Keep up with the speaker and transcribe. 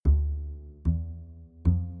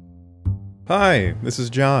Hi, this is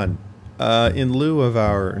John. In lieu of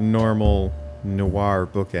our normal noir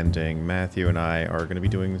book ending, Matthew and I are going to be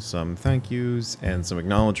doing some thank yous and some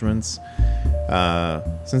acknowledgements,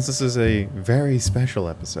 since this is a very special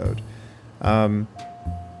episode.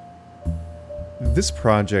 This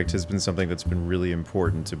project has been something that's been really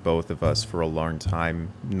important to both of us for a long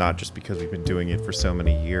time, not just because we've been doing it for so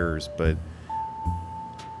many years, but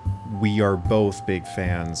we are both big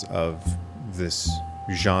fans of this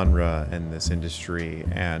genre and this industry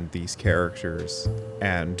and these characters,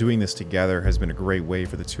 and doing this together has been a great way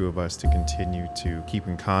for the two of us to continue to keep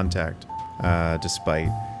in contact despite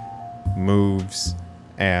moves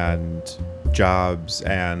and jobs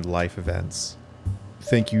and life events.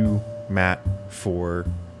 Thank you, Matt, for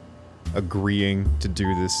agreeing to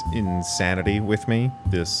do this insanity with me,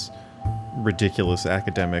 this ridiculous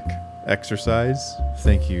academic exercise.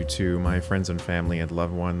 Thank you to my friends and family and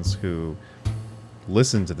loved ones who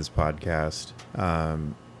listen to this podcast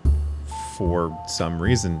for some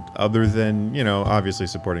reason other than, obviously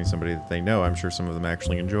supporting somebody that they know. I'm sure some of them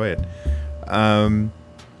actually enjoy it.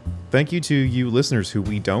 Thank you to you listeners who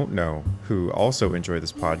we don't know, who also enjoy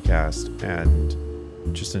this podcast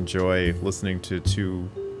and just enjoy listening to two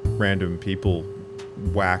random people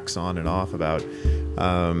wax on and off about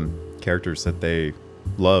characters that they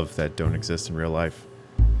love that don't exist in real life.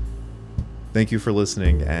 Thank you for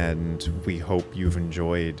listening, and we hope you've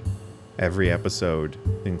enjoyed every episode,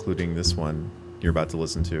 including this one you're about to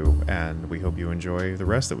listen to, and we hope you enjoy the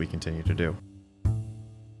rest that we continue to do.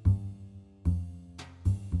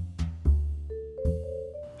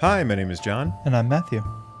 Hi, my name is John. And I'm Matthew.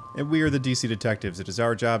 And we are the DC Detectives. It is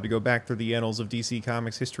our job to go back through the annals of DC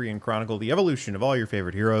Comics history and chronicle the evolution of all your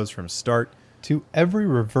favorite heroes from start To every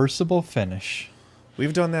reversible finish.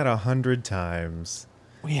 We've done that 100 times.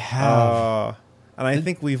 We have. And I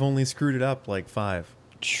think we've only screwed it up like 5.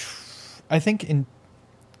 I think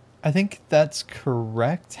that's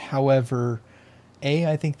correct. However, A,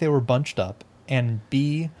 I think they were bunched up, and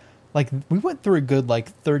B, we went through a good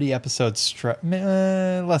 30 episodes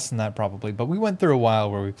less than that probably, but we went through a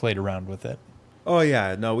while where we played around with it. Oh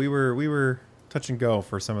yeah, no, we were touch and go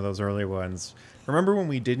for some of those early ones. Remember when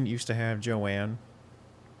we didn't used to have Joanne?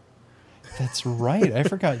 That's right. I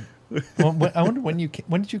forgot. I wonder when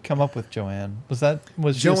did you come up with Joanne? Was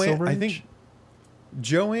she a Silver Age? I think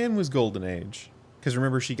Joanne was Golden Age, because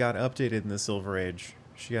remember she got updated in the Silver Age.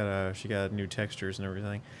 She got new textures and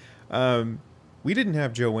everything. We didn't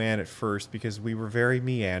have Joanne at first because we were very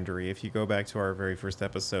meandery. If you go back to our very first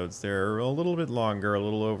episodes, they're a little bit longer, a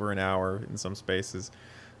little over an hour in some spaces.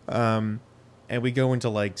 And we go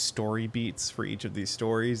into story beats for each of these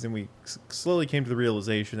stories, and we slowly came to the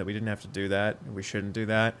realization that we didn't have to do that, and we shouldn't do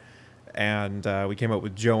that. And we came up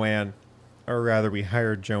with Joanne, or rather we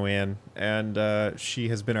hired Joanne, and she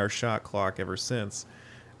has been our shot clock ever since.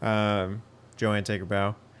 Joanne, take her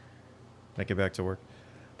bow. Now get back to work.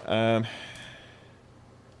 It's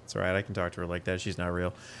all right. I can talk to her like that. She's not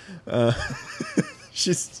real.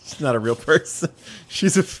 She's not a real person.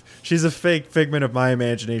 She's a fake figment of my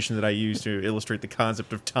imagination that I use to illustrate the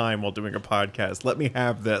concept of time while doing a podcast. Let me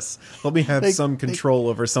have this. Let me have some control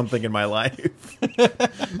over something in my life.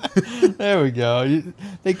 There we go.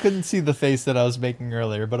 They couldn't see the face that I was making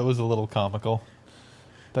earlier, but it was a little comical.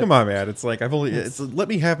 But come on, man. It's let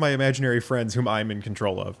me have my imaginary friends whom I'm in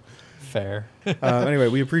control of. Fair. Anyway,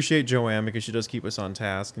 we appreciate Joanne because she does keep us on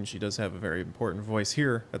task, and she does have a very important voice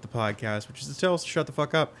here at the podcast, which is to tell us to shut the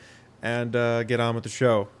fuck up and get on with the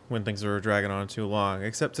show when things are dragging on too long.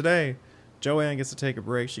 Except today, Joanne gets to take a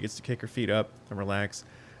break. She gets to kick her feet up and relax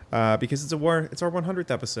because it's our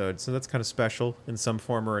 100th episode, so that's kind of special in some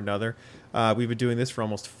form or another. We've been doing this for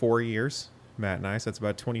almost 4 years, Matt and I, so that's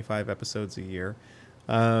about 25 episodes a year.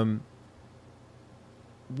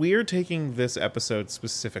 We're taking this episode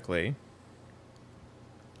specifically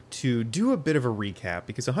to do a bit of a recap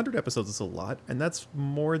because 100 episodes is a lot, and that's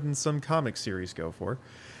more than some comic series go for.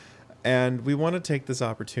 And we want to take this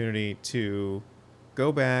opportunity to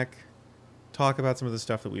go back, talk about some of the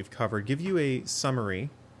stuff that we've covered, give you a summary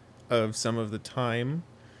of some of the time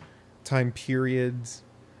periods,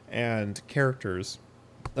 and characters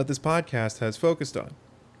that this podcast has focused on.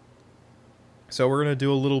 So we're going to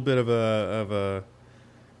do a little bit of a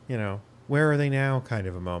where are they now kind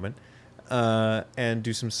of a moment, and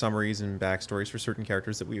do some summaries and backstories for certain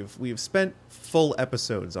characters that we have spent full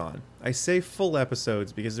episodes on. I say full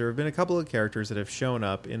episodes because there have been a couple of characters that have shown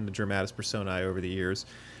up in the Dramatis Personae over the years,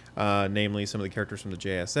 namely some of the characters from the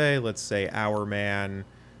JSA, let's say Our Man,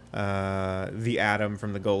 the Atom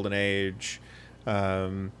from the Golden Age,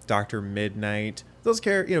 Dr. Midnight, those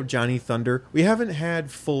characters, Johnny Thunder. We haven't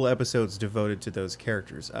had full episodes devoted to those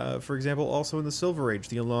characters. For example, also in the Silver Age,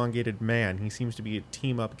 the Elongated Man. He seems to be a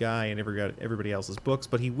team-up guy in everybody else's books,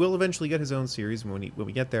 but he will eventually get his own series when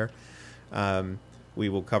we get there. We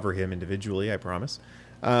will cover him individually, I promise.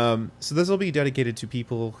 So this will be dedicated to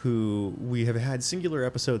people who we have had singular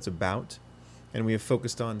episodes about, and we have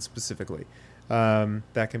focused on specifically.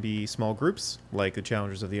 That can be small groups, like the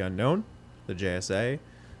Challengers of the Unknown, the JSA,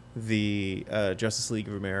 the Justice League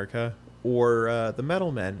of America, or the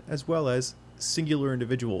Metal Men, as well as singular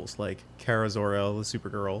individuals like Kara Zor-El, the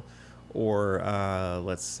Supergirl, or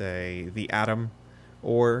let's say the Atom,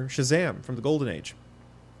 or Shazam from the Golden Age.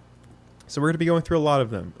 So we're going to be going through a lot of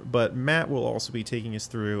them, but Matt will also be taking us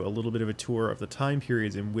through a little bit of a tour of the time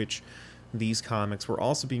periods in which these comics were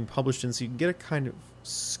also being published in, so you can get a kind of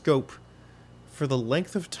scope for the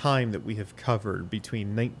length of time that we have covered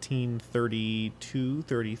between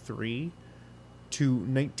 1932-33 to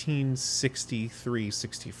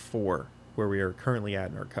 1963-64, where we are currently at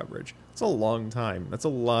in our coverage. It's a long time. That's a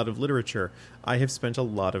lot of literature. I have spent a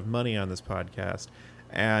lot of money on this podcast,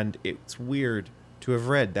 and it's weird to have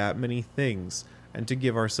read that many things and to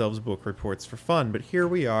give ourselves book reports for fun, but here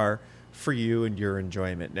we are for you and your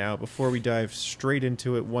enjoyment. Now, before we dive straight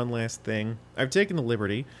into it, one last thing. I've taken the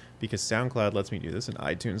liberty, because SoundCloud lets me do this and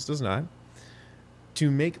iTunes does not,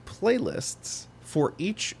 to make playlists for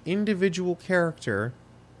each individual character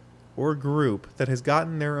or group that has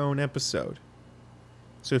gotten their own episode.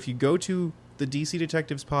 So if you go to the DC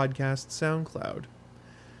Detectives Podcast SoundCloud,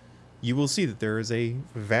 you will see that there is a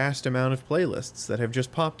vast amount of playlists that have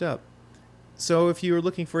just popped up. So if you are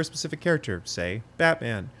looking for a specific character, say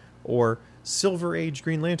Batman or Silver Age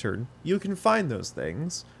Green Lantern, you can find those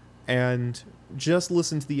things and just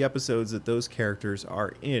listen to the episodes that those characters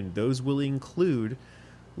are in. Those will include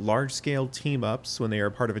large-scale team-ups when they are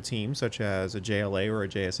part of a team, such as a JLA or a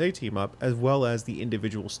JSA team-up, as well as the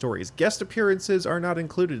individual stories. Guest appearances are not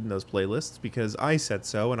included in those playlists because I said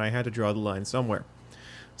so and I had to draw the line somewhere.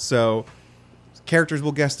 So characters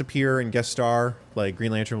will guest appear and guest star, like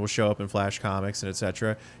Green Lantern will show up in Flash comics and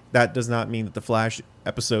etc. That does not mean that the Flash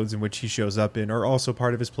episodes in which he shows up in are also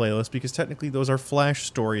part of his playlist, because technically those are Flash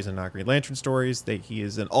stories and not Green Lantern stories. He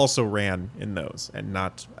is an also ran in those and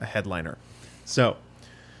not a headliner. So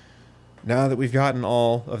now that we've gotten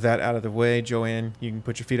all of that out of the way, Joanne, you can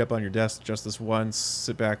put your feet up on your desk just this once,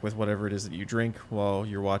 sit back with whatever it is that you drink while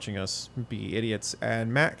you're watching us be idiots,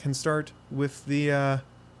 and Matt can start with the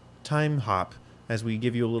time hop as we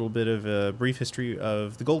give you a little bit of a brief history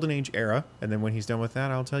of the Golden Age era, and then when he's done with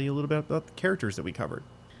that, I'll tell you a little bit about the characters that we covered.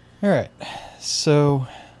 All right. So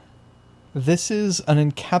this is an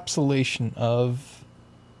encapsulation of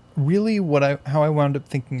really how I wound up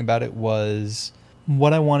thinking about it was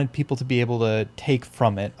what I wanted people to be able to take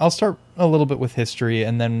from it. I'll start a little bit with history,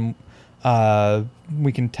 and then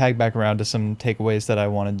we can tag back around to some takeaways that I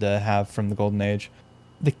wanted to have from the Golden Age.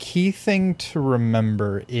 The key thing to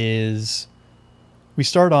remember is we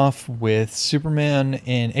start off with Superman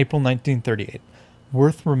in April 1938.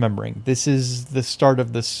 Worth remembering, this is the start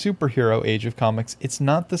of the superhero age of comics. It's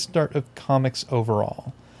not the start of comics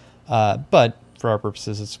overall. But for our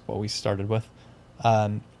purposes, it's what we started with.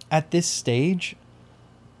 At this stage,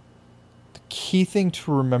 the key thing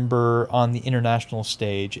to remember on the international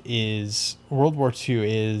stage is World War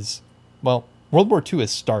II has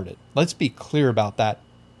started. Let's be clear about that.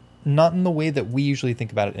 Not in the way that we usually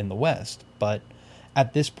think about it in the West, but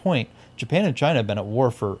at this point, Japan and China have been at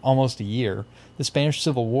war for almost a year. The Spanish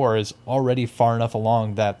Civil War is already far enough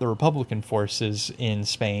along that the Republican forces in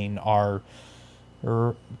Spain are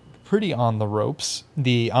pretty on the ropes.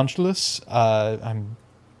 The Anschluss, I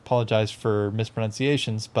apologize for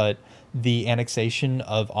mispronunciations, but the annexation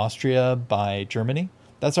of Austria by Germany,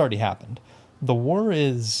 that's already happened. The war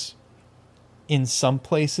is in some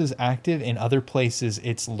places active, in other places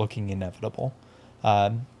it's looking inevitable.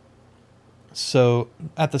 So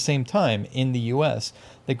at the same time, in the U.S.,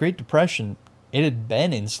 the Great Depression, it had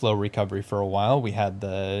been in slow recovery for a while. We had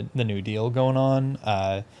the New Deal going on,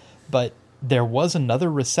 but there was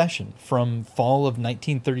another recession from fall of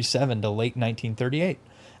 1937 to late 1938.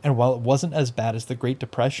 And while it wasn't as bad as the Great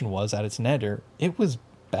Depression was at its nadir, it was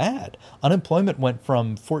bad. Unemployment went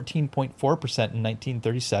from 14.4% in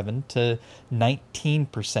 1937 to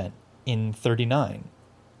 19% in 39.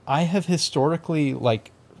 I have historically,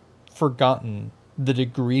 forgotten the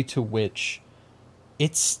degree to which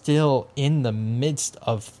it's still in the midst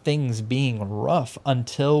of things being rough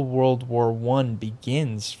until World War I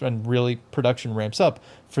begins and really production ramps up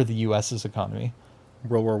for the U.S.'s economy.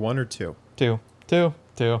 World War I or II?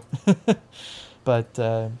 Two. But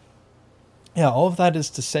Yeah, all of that is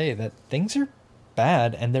to say that things are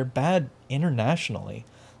bad, and they're bad internationally.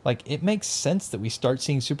 Like, it makes sense that we start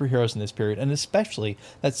seeing superheroes in this period, and especially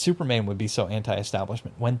that Superman would be so anti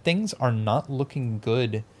establishment. When things are not looking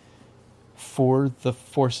good for the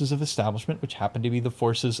forces of establishment, which happen to be the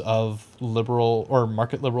forces of liberal or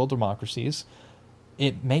market liberal democracies,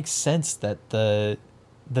 it makes sense that the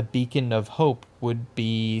beacon of hope would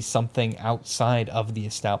be something outside of the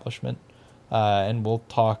establishment. And we'll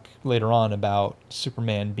talk later on about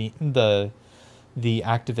Superman being the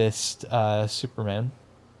activist Superman.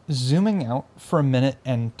 Zooming out for a minute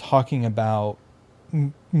and talking about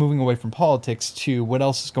moving away from politics to what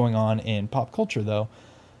else is going on in pop culture, though,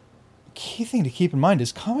 key thing to keep in mind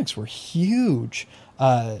is comics were huge,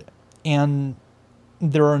 and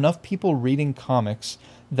there are enough people reading comics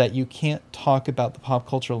that you can't talk about the pop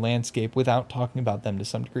culture landscape without talking about them to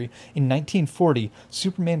some degree. In 1940,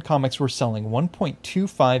 Superman comics were selling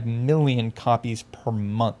 1.25 million copies per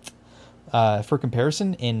month. For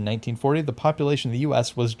comparison, in 1940, the population of the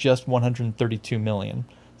U.S. was just 132 million,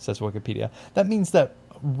 says Wikipedia. That means that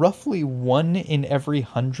roughly 1 in every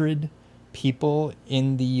 100 people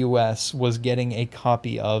in the U.S. was getting a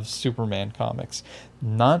copy of Superman comics,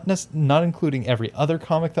 not including every other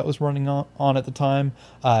comic that was running on at the time.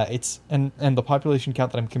 And the population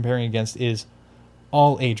count that I'm comparing against is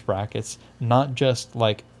all age brackets, not just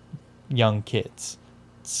like young kids.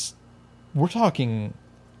 We're talking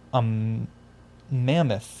a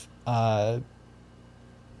mammoth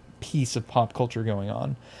piece of pop culture going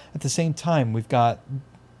on. At the same time, we've got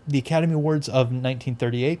the Academy Awards of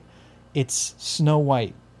 1938. It's Snow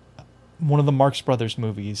White, one of the Marx Brothers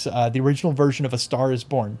movies, the original version of A Star is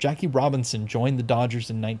Born. Jackie Robinson joined the Dodgers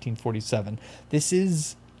in 1947. This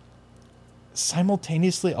is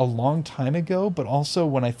simultaneously a long time ago, but also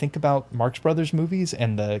when I think about Marx Brothers movies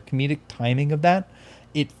and the comedic timing of that,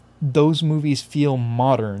 those movies feel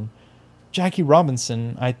modern. Jackie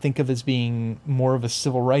Robinson, I think of as being more of a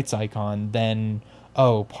civil rights icon than,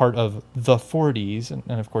 part of the 40s,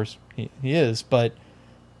 and of course he is, but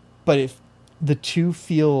if the two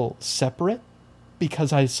feel separate,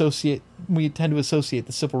 because we tend to associate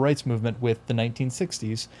the civil rights movement with the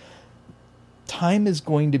 1960s, time is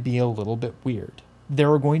going to be a little bit weird.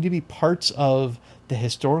 There are going to be parts of the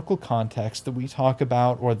historical context that we talk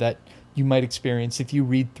about, or that you might experience if you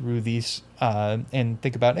read through these and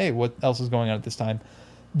think about, hey, what else is going on at this time?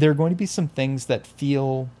 There are going to be some things that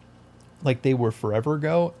feel like they were forever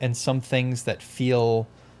ago, and some things that feel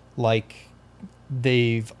like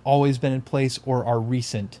they've always been in place or are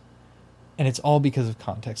recent. And it's all because of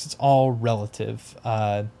context. It's all relative.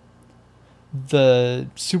 The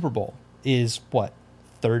Super Bowl is,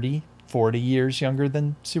 30, 40 years younger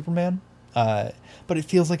than Superman? But it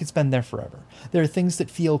feels like it's been there forever. There are things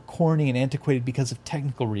that feel corny and antiquated because of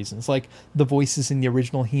technical reasons, like the voices in the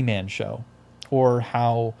original He-Man show, or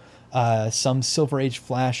how some Silver Age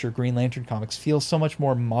Flash or Green Lantern comics feel so much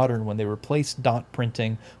more modern when they replace dot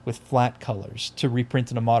printing with flat colors to reprint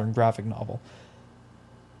in a modern graphic novel.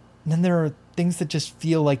 And then there are things that just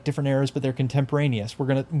feel like different eras, but they're contemporaneous.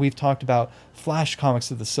 We've talked about Flash comics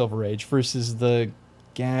of the Silver Age versus the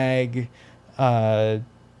gag,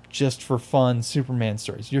 just for fun Superman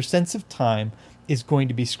stories. Your sense of time is going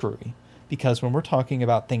to be screwy, because when we're talking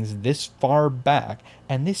about things this far back,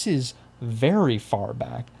 and this is very far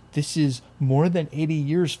back, this is more than 80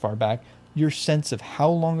 years far back, your sense of how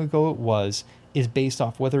long ago it was is based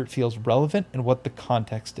off whether it feels relevant and what the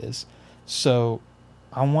context is. So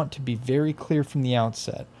I want to be very clear from the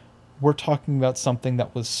outset. We're talking about something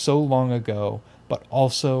that was so long ago, but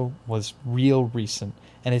also was real recent.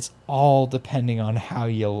 And it's all depending on how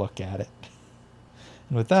you look at it.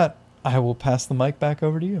 And with that, I will pass the mic back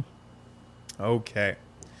over to you. Okay.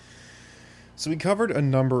 So we covered a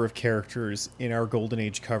number of characters in our Golden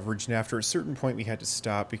Age coverage, and after a certain point we had to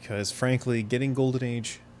stop because, frankly, getting Golden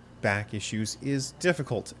Age back issues is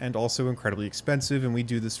difficult and also incredibly expensive, and we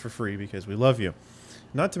do this for free because we love you.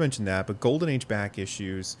 Not to mention that, but Golden Age back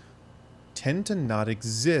issues tend to not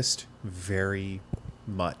exist very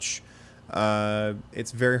much.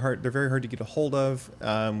 It's very hard. They're very hard to get a hold of.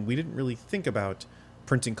 We didn't really think about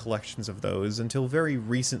printing collections of those until very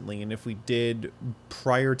recently, and if we did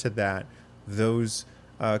prior to that, those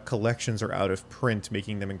collections are out of print,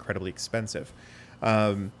 making them incredibly expensive.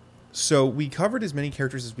 So we covered as many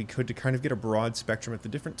characters as we could to kind of get a broad spectrum of the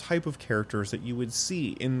different type of characters that you would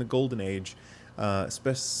see in the Golden Age,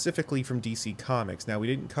 specifically from DC Comics. Now, we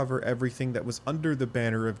didn't cover everything that was under the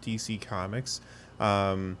banner of DC Comics,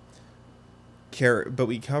 but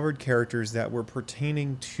we covered characters that were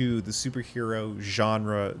pertaining to the superhero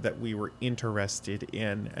genre that we were interested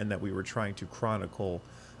in and that we were trying to chronicle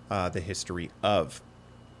the history of.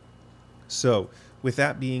 So, with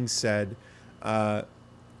that being said, we're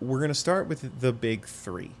going to start with the big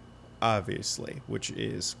three, obviously, which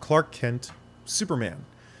is Clark Kent, Superman.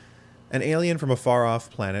 An alien from a far-off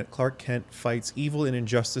planet, Clark Kent fights evil and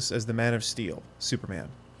injustice as the Man of Steel, Superman.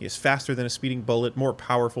 He is faster than a speeding bullet, more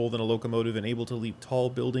powerful than a locomotive, and able to leap tall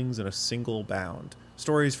buildings in a single bound.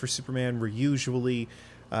 Stories for Superman were usually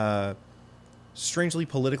strangely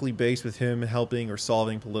politically based, with him helping or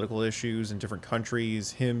solving political issues in different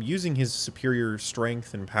countries, him using his superior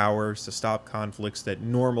strength and powers to stop conflicts that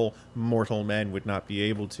normal mortal men would not be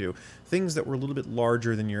able to. Things that were a little bit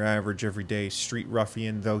larger than your average everyday street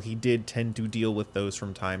ruffian, though he did tend to deal with those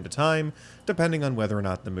from time to time, depending on whether or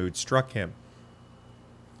not the mood struck him.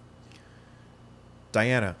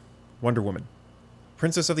 Diana, Wonder Woman.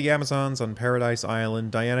 Princess of the Amazons on Paradise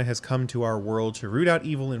Island, Diana has come to our world to root out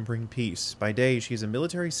evil and bring peace. By day, she is a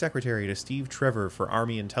military secretary to Steve Trevor for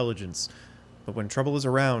Army Intelligence. But when trouble is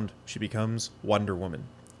around, she becomes Wonder Woman.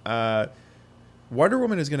 Wonder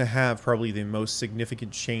Woman is going to have probably the most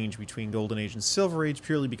significant change between Golden Age and Silver Age,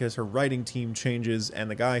 purely because her writing team changes, and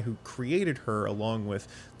the guy who created her, along with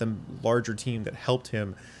the larger team that helped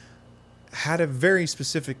him, had a very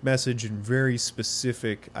specific message and very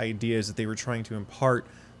specific ideas that they were trying to impart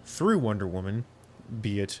through Wonder Woman,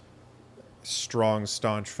 be it strong,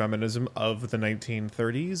 staunch feminism of the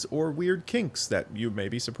 1930s or weird kinks that you may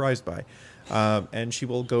be surprised by. And she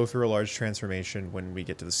will go through a large transformation when we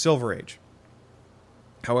get to the Silver Age.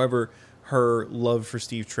 However, her love for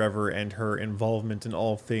Steve Trevor and her involvement in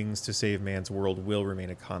all things to save man's world will remain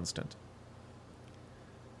a constant.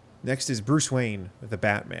 Next is Bruce Wayne, the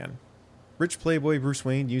Batman. Rich playboy Bruce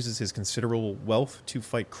Wayne uses his considerable wealth to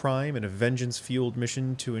fight crime in a vengeance-fueled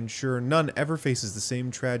mission to ensure none ever faces the same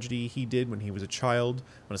tragedy he did when he was a child,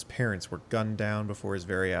 when his parents were gunned down before his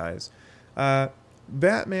very eyes.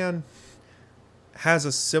 Batman has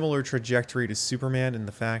a similar trajectory to Superman in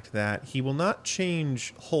the fact that he will not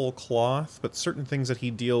change whole cloth, but certain things that he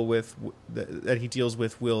deals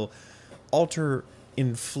with will alter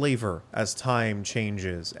in flavor as time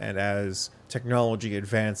changes and as technology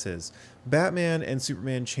advances. Batman and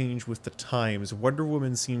Superman change with the times. Wonder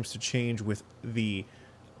Woman seems to change with the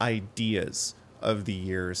ideas of the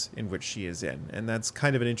years in which she is in. And that's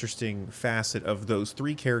kind of an interesting facet of those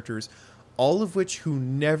three characters, all of which who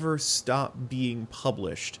never stop being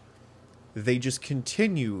published. They just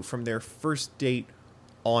continue from their first date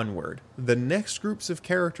onward. The next groups of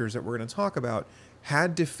characters that we're going to talk about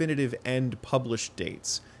had definitive end published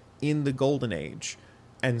dates in the Golden Age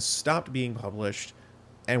and stopped being published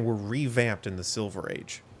and were revamped in the Silver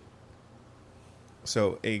Age.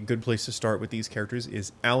 So a good place to start with these characters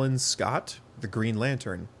is Alan Scott, the Green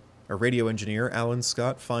Lantern. A radio engineer, Alan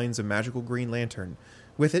Scott finds a magical green lantern.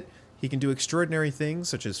 With it, he can do extraordinary things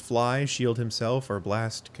such as fly, shield himself, or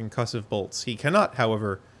blast concussive bolts. He cannot,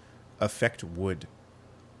 however, affect wood.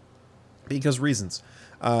 Because reasons.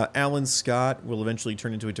 Alan Scott will eventually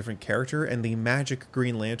turn into a different character, and the magic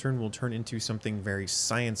Green Lantern will turn into something very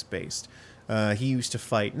science-based. He used to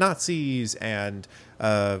fight Nazis and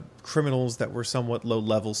criminals that were somewhat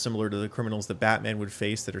low-level, similar to the criminals that Batman would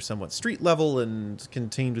face that are somewhat street-level and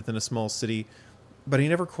contained within a small city. But he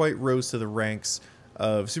never quite rose to the ranks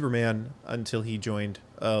of Superman until he joined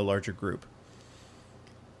a larger group.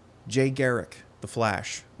 Jay Garrick, the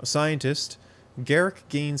Flash, a scientist. Garrick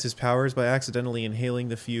gains his powers by accidentally inhaling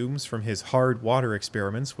the fumes from his hard water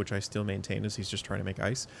experiments, which I still maintain is he's just trying to make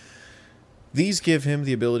ice. These give him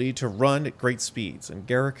the ability to run at great speeds, and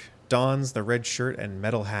Garrick dons the red shirt and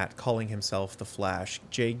metal hat, calling himself the Flash.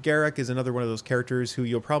 Jay Garrick is another one of those characters who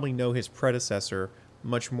you'll probably know his predecessor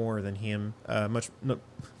much more than him,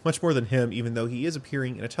 much more than him, even though he is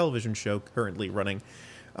appearing in a television show currently running.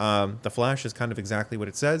 The Flash is kind of exactly what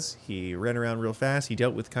it says. He ran around real fast. He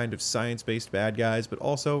dealt with kind of science-based bad guys, but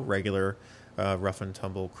also regular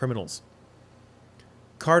rough-and-tumble criminals.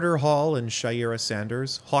 Carter Hall and Shaira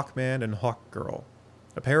Sanders, Hawkman and Hawkgirl.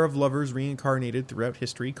 A pair of lovers reincarnated throughout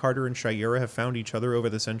history, Carter and Shaira have found each other over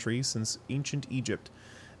the centuries since ancient Egypt.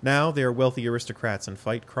 Now they are wealthy aristocrats and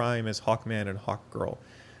fight crime as Hawkman and Hawkgirl.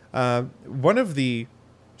 One of the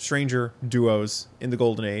stranger duos in the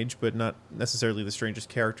Golden Age, but not necessarily the strangest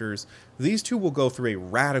characters. These two will go through a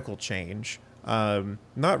radical change.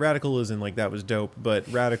 Not radical as in like that was dope, but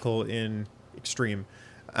radical in extreme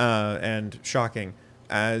and shocking,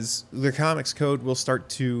 as the comics code will start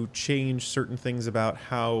to change certain things about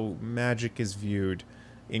how magic is viewed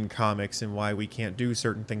in comics and why we can't do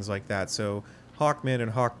certain things like that. So Hawkman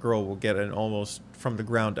and Hawkgirl will get an almost from the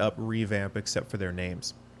ground up revamp except for their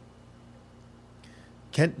names.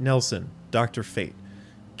 Kent Nelson, Dr. Fate.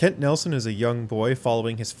 Kent Nelson is a young boy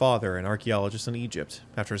following his father, an archaeologist in Egypt.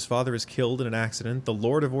 After his father is killed in an accident, the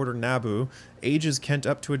Lord of Order Nabu ages Kent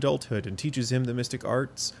up to adulthood and teaches him the mystic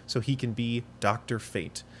arts so he can be Dr.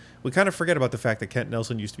 Fate. We kind of forget about the fact that Kent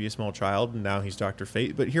Nelson used to be a small child and now he's Dr.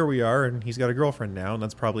 Fate, but here we are and he's got a girlfriend now, and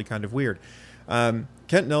that's probably kind of weird. Kent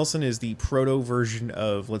Nelson is the proto version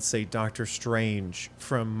of, let's say, Doctor Strange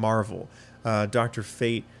from Marvel. Dr.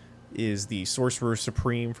 Fate is the Sorcerer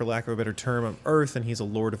Supreme, for lack of a better term, of Earth, and he's a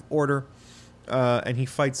Lord of Order. And he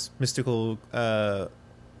fights mystical bad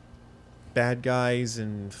guys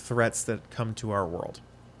and threats that come to our world.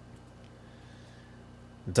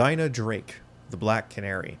 Dinah Drake, the Black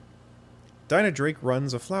Canary. Dinah Drake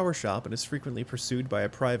runs a flower shop and is frequently pursued by a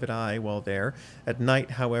private eye while there. At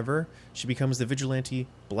night, however, she becomes the vigilante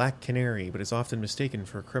Black Canary, but is often mistaken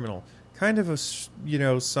for a criminal. Kind of a,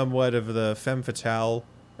 somewhat of the femme fatale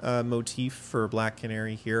motif for Black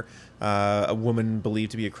Canary here. A woman believed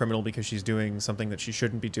to be a criminal because she's doing something that she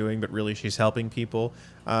shouldn't be doing, but really she's helping people.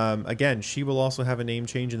 Again, she will also have a name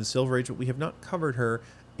change in the Silver Age, but we have not covered her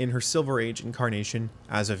in her Silver Age incarnation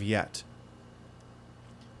as of yet.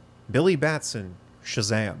 Billy Batson,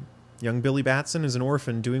 Shazam. Young Billy Batson is an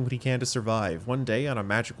orphan doing what he can to survive. One day, on a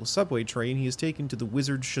magical subway train, he is taken to the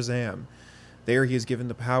wizard Shazam. There he is given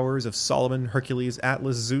the powers of Solomon, Hercules,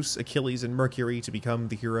 Atlas, Zeus, Achilles, and Mercury to become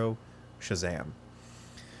the hero Shazam.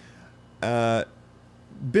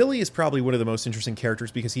 Billy is probably one of the most interesting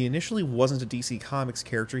characters because he initially wasn't a DC Comics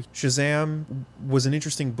character. Shazam was an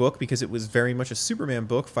interesting book because it was very much a Superman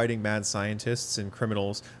book fighting mad scientists and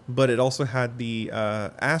criminals, but it also had the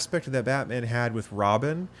aspect that Batman had with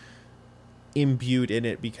Robin imbued in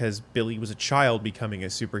it because Billy was a child becoming a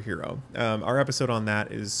superhero. Our episode on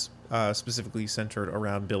that is specifically centered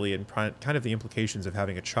around Billy and kind of the implications of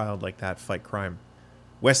having a child like that fight crime.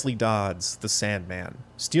 Wesley Dodds, the Sandman.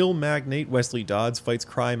 Steel magnate Wesley Dodds fights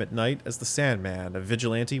crime at night as the Sandman, a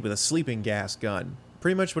vigilante with a sleeping gas gun.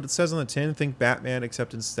 Pretty much what it says on the tin, think Batman,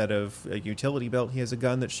 except instead of a utility belt, he has a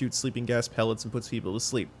gun that shoots sleeping gas pellets and puts people to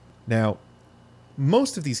sleep. Now,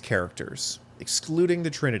 most of these characters, excluding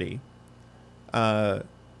the Trinity, and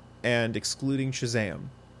excluding Shazam,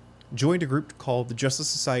 joined a group called the Justice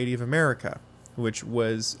Society of America, which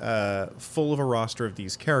was full of a roster of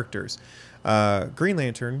these characters. Green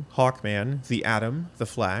Lantern, Hawkman, the Atom, the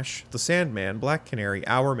Flash, the Sandman, Black Canary,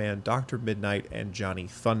 Hourman, Dr. Midnight, and Johnny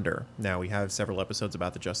Thunder. Now, we have several episodes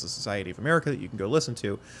about the Justice Society of America that you can go listen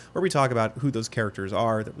to, where we talk about who those characters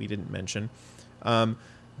are that we didn't mention.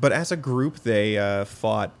 But as a group, they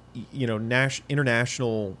fought,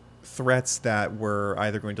 international threats that were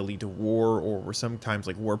either going to lead to war or were sometimes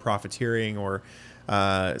like war profiteering or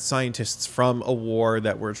scientists from a war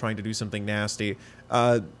that were trying to do something nasty.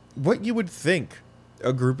 What you would think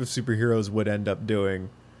a group of superheroes would end up doing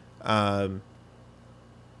in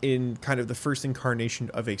kind of the first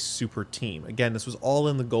incarnation of a super team. Again, this was all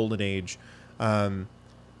in the Golden Age from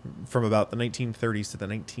about the 1930s to the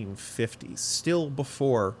 1950s, still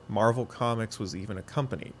before Marvel Comics was even a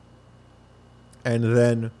company. And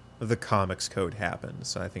then the Comics Code happened.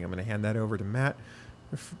 So I think I'm going to hand that over to Matt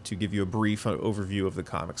to give you a brief overview of the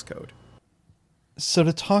Comics Code. So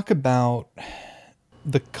to talk about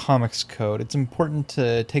the Comics Code, it's important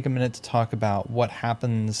to take a minute to talk about what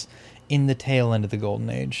happens in the tail end of the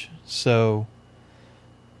Golden Age. So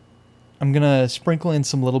I'm going to sprinkle in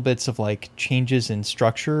some little bits of like changes in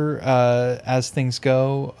structure as things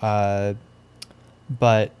go.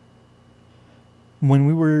 But when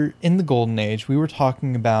we were in the Golden Age, we were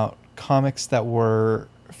talking about comics that were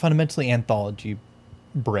fundamentally anthology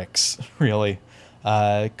bricks, really.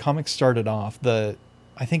 Comics started off,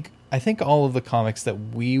 I think all of the comics that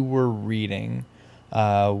we were reading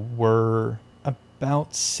were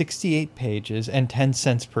about 68 pages and 10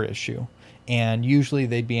 cents per issue. And usually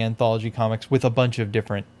they'd be anthology comics with a bunch of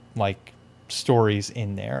different like stories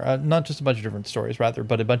in there. Not just a bunch of different stories, rather,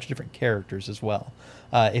 but a bunch of different characters as well.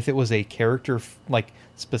 If it was a character like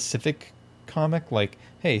specific comic, like,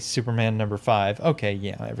 hey, Superman number 5, okay,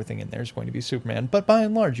 yeah, everything in there is going to be Superman. But by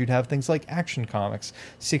and large, you'd have things like Action Comics,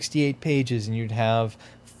 68 pages, and you'd have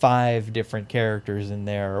 5 different characters in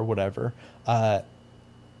there or whatever.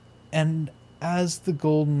 And as the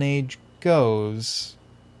Golden Age goes,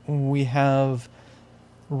 we have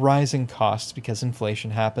rising costs because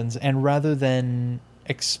inflation happens, and rather than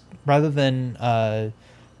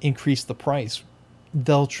increase the price,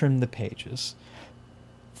 they'll trim the pages.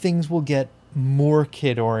 Things will get more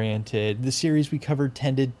kid-oriented. The series we covered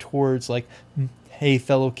tended towards like, hey,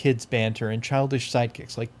 fellow kids banter and childish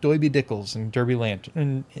sidekicks like Doiby Dickles and Derby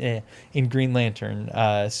Lantern in Green Lantern,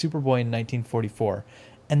 Superboy in 1944.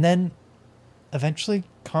 And then eventually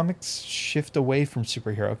comics shift away from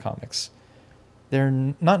superhero comics. They're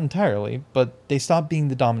not entirely, but they stop being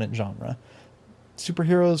the dominant genre.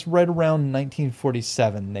 Superheroes, right around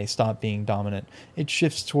 1947, they stop being dominant. It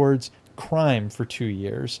shifts towards crime for 2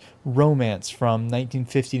 years, romance from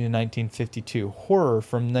 1950 to 1952, horror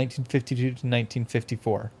from 1952 to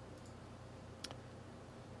 1954.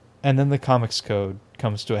 And then the Comics Code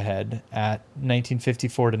comes to a head at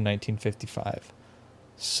 1954 to 1955.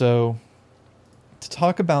 So, to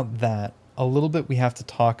talk about that a little bit, we have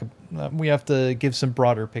to give some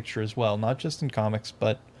broader picture as well, not just in comics,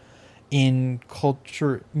 but in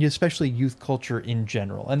culture, especially youth culture in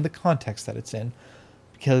general, and the context that it's in,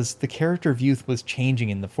 because the character of youth was changing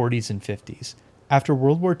in the 40s and 50s. After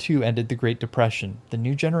World War II ended the Great Depression, the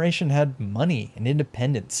new generation had money and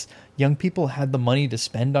independence. Young people had the money to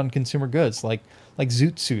spend on consumer goods like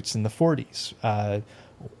zoot suits in the 40s.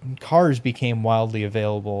 Cars became wildly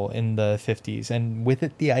available in the 50s, and with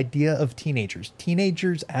it the idea of teenagers.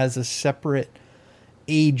 Teenagers as a separate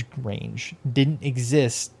age range didn't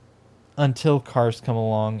exist until cars come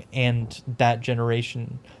along and that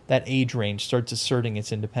generation, that age range starts asserting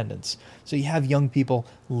its independence. So you have young people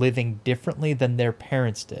living differently than their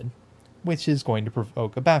parents did, which is going to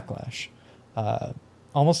provoke a backlash.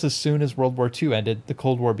 Almost as soon as World War II ended, the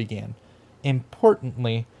Cold War began.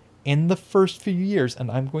 Importantly, in the first few years,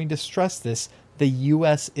 and I'm going to stress this, the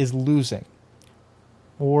U.S. is losing.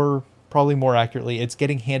 Or probably more accurately, it's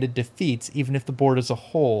getting handed defeats even if the board as a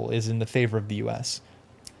whole is in the favor of the U.S.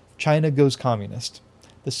 China goes communist.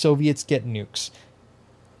 The Soviets get nukes.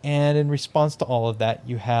 And in response to all of that,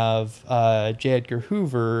 you have J. Edgar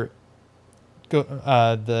Hoover,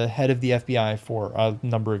 the head of the FBI for a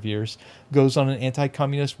number of years, goes on an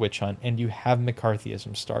anti-communist witch hunt, and you have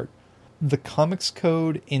McCarthyism start. The Comics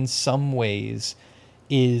Code, in some ways,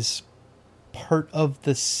 is part of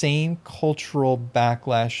the same cultural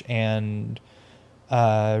backlash and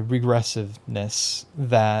regressiveness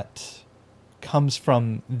that comes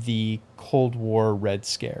from the Cold War Red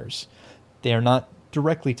Scares. They are not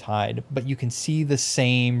directly tied, but you can see the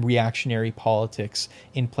same reactionary politics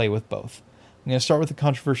in play with both. I'm going to start with a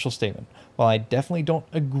controversial statement. While I definitely don't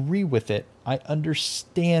agree with it, I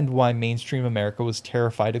understand why mainstream America was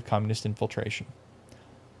terrified of communist infiltration.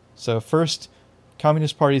 So first,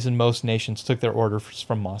 communist parties in most nations took their orders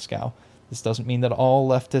from Moscow. This doesn't mean that all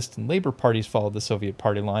leftist and labor parties followed the Soviet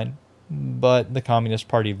party line, but the Communist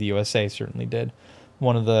Party of the USA certainly did.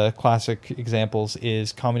 One of the classic examples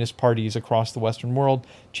is communist parties across the Western world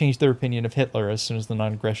changed their opinion of Hitler as soon as the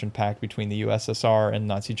Non-Aggression Pact between the USSR and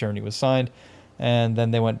Nazi Germany was signed, and then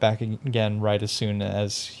they went back again right as soon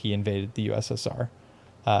as he invaded the USSR.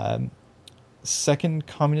 Second,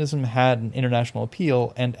 communism had an international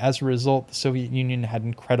appeal, and as a result, the Soviet Union had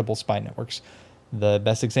incredible spy networks. The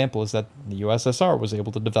best example is that the USSR was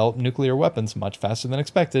able to develop nuclear weapons much faster than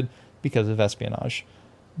expected because of espionage.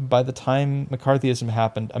 By the time McCarthyism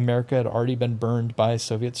happened, America had already been burned by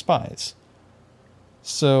Soviet spies.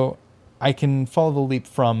 So I can follow the leap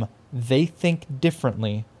from they think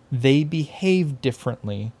differently, they behave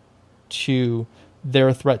differently, to they're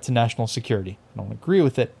a threat to national security. I don't agree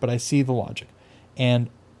with it, but I see the logic. And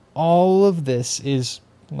all of this is,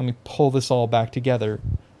 let me pull this all back together.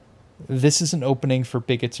 This is an opening for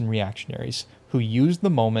bigots and reactionaries who use the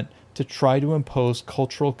moment to try to impose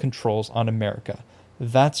cultural controls on America.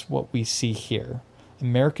 That's what we see here.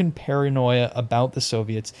 American paranoia about the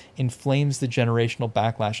Soviets inflames the generational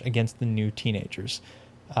backlash against the new teenagers.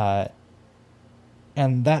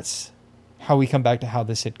 And that's how we come back to how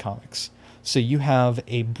this hit comics. So you have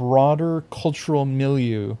a broader cultural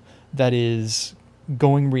milieu that is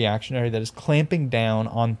going reactionary, that is clamping down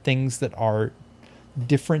on things that are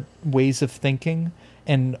different ways of thinking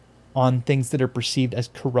and on things that are perceived as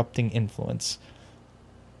corrupting influence.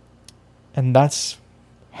 And that's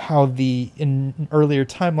how the earlier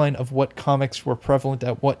timeline of what comics were prevalent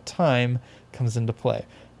at what time comes into play.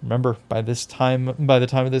 Remember, by the time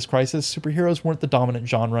of this crisis, superheroes weren't the dominant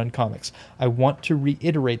genre in comics. I want to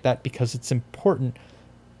reiterate that because it's important.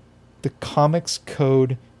 The Comics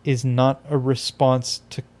Code is not a response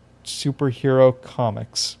to superhero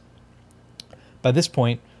comics. By this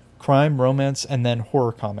point, crime, romance, and then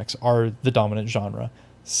horror comics are the dominant genre.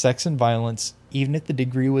 Sex and violence, even if the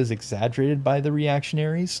degree was exaggerated by the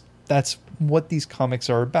reactionaries, that's what these comics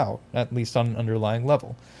are about, at least on an underlying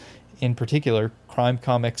level. In particular, crime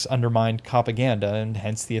comics undermined propaganda and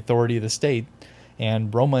hence the authority of the state,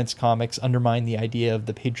 and romance comics undermine the idea of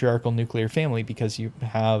the patriarchal nuclear family because you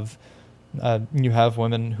have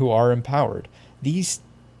women who are empowered. These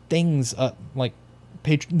things, like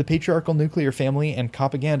the patriarchal nuclear family and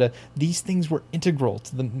propaganda, these things were integral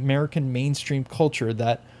to the American mainstream culture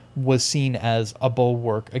that was seen as a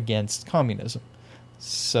bulwark against communism.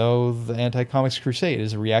 So the Anti-Comics Crusade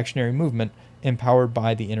is a reactionary movement empowered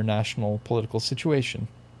by the international political situation.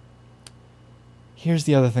 Here's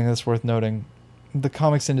the other thing that's worth noting. The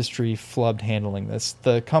comics industry flubbed handling this.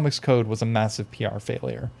 The Comics Code was a massive PR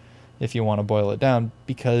failure, if you want to boil it down,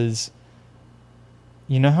 because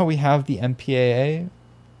you know how we have the MPAA,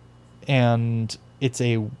 and it's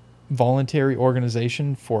a voluntary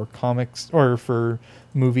organization for comics or for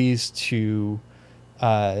movies to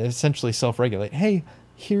essentially self-regulate. Hey,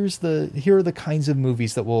 here are the kinds of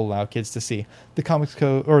movies that will allow kids to see. The Comics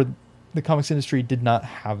Code or the comics industry did not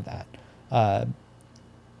have that.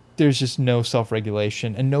 There's just no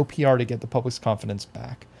self-regulation and no PR to get the public's confidence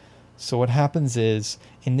back. So what happens is,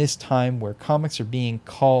 in this time where comics are being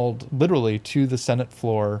called literally to the Senate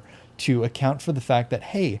floor to account for the fact that,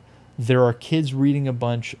 hey, there are kids reading a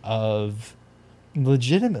bunch of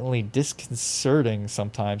legitimately disconcerting,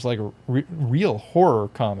 sometimes, like real horror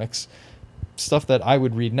comics, stuff that I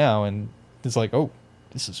would read now, and it's like, oh,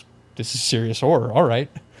 this is serious horror. All right.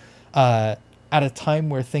 At a time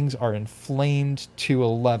where things are inflamed to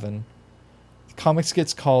 11, comics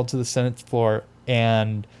gets called to the Senate floor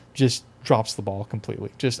and just drops the ball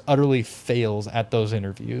completely, just utterly fails at those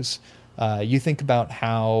interviews. You think about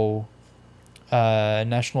how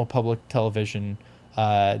National Public Television,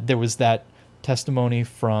 there was that testimony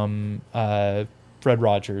from Fred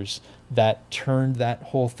Rogers that turned that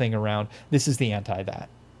whole thing around. This is the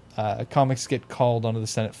anti-that. Comics get called onto the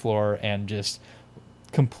Senate floor and just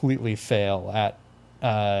completely fail at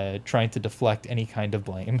trying to deflect any kind of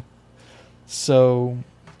blame. So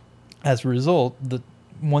as a result,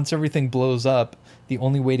 once everything blows up, the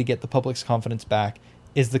only way to get the public's confidence back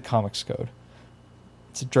is the Comics Code.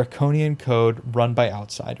 It's a draconian code run by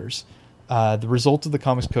outsiders. The result of the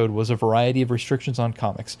Comics Code was a variety of restrictions on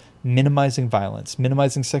comics, minimizing violence,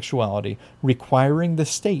 minimizing sexuality, requiring the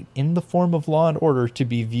state, in the form of law and order, to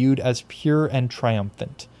be viewed as pure and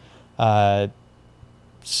triumphant.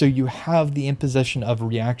 So you have the imposition of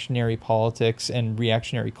reactionary politics and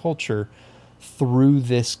reactionary culture through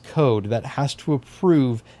this code that has to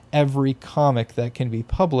approve every comic that can be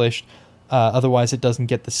published. Otherwise, it doesn't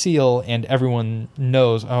get the seal, and everyone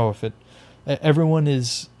knows,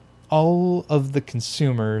 all of the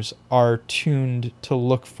consumers are tuned to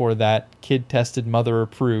look for that kid-tested,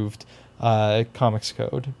 mother-approved Comics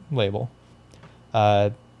Code label.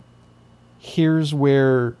 Here's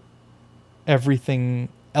where everything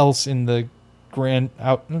else in the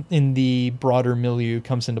broader milieu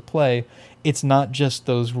comes into play. It's not just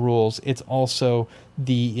those rules, it's also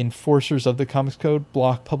the enforcers of the Comics Code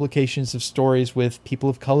block publications of stories with people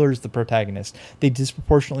of color as the protagonist. They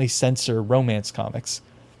disproportionately censor romance comics.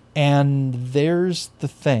 And there's the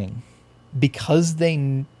thing. Because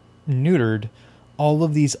they neutered all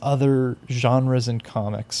of these other genres in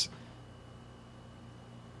comics,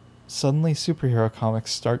 suddenly superhero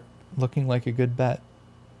comics start looking like a good bet.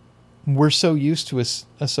 We're so used to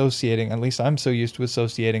associating, at least I'm so used to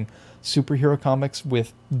associating, superhero comics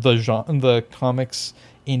with the comics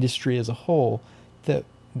industry as a whole, that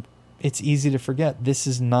it's easy to forget this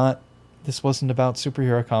wasn't about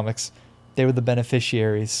superhero comics. They were the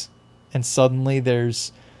beneficiaries. And suddenly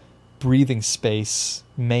there's breathing space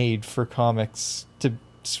made for comics to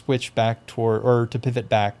switch back to pivot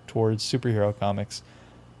back towards superhero comics.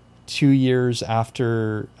 2 years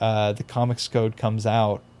after the Comics Code comes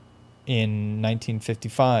out in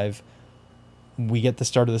 1955, we get the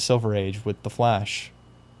start of the Silver Age with The Flash.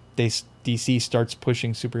 DC starts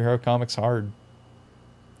pushing superhero comics hard.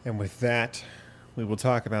 And with that, we will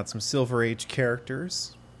talk about some Silver Age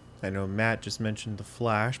characters. I know Matt just mentioned The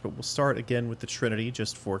Flash, but we'll start again with the Trinity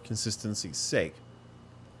just for consistency's sake.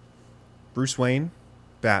 Bruce Wayne,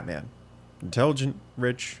 Batman. Intelligent,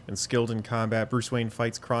 rich, and skilled in combat, Bruce Wayne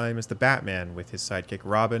fights crime as the Batman with his sidekick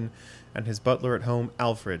Robin and his butler at home,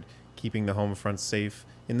 Alfred, keeping the home front safe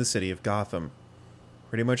in the city of Gotham.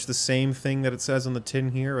 Pretty much the same thing that it says on the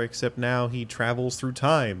tin here, except now he travels through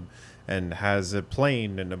time and has a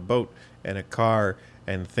plane and a boat and a car,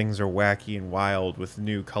 and things are wacky and wild with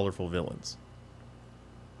new colorful villains.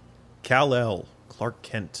 Kal-El, Clark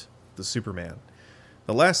Kent, the Superman.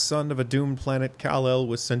 The last son of a doomed planet, Kal-El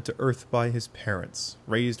was sent to Earth by his parents.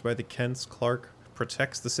 Raised by the Kents, Clark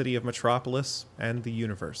protects the city of Metropolis and the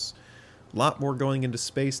universe. A lot more going into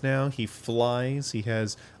space now. He flies, he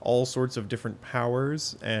has all sorts of different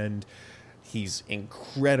powers, and he's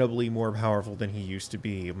incredibly more powerful than he used to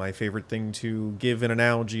be. My favorite thing to give an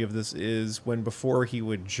analogy of this is when before he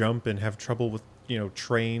would jump and have trouble with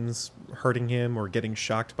trains hurting him or getting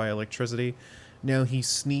shocked by electricity. Now he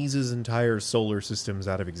sneezes entire solar systems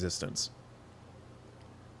out of existence.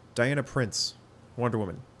 Diana Prince, Wonder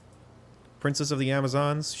Woman. Princess of the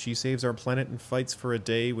Amazons, she saves our planet and fights for a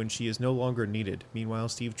day when she is no longer needed. Meanwhile,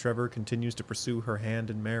 Steve Trevor continues to pursue her hand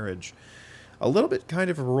in marriage. A little bit kind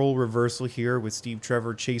of a role reversal here, with Steve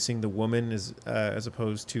Trevor chasing the woman as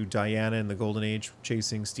opposed to Diana in the Golden Age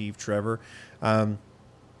chasing Steve Trevor.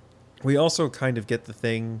 We also kind of get the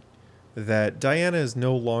thing that Diana is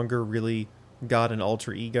no longer really got an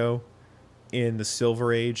alter ego. In the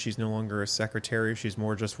Silver Age, she's no longer a secretary. She's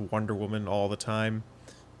more just Wonder Woman all the time.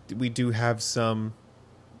 We do have some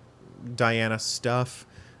Diana stuff,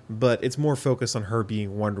 but it's more focused on her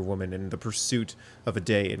being Wonder Woman and the pursuit of a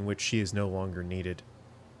day in which she is no longer needed.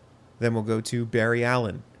 Then we'll go to Barry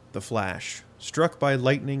Allen, the Flash. Struck by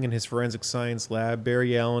lightning in his forensic science lab,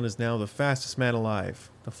 Barry Allen is now the fastest man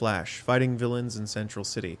alive, the Flash, fighting villains in Central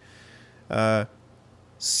City.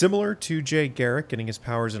 Similar to Jay Garrick getting his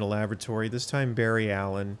powers in a laboratory, this time Barry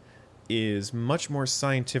Allen is much more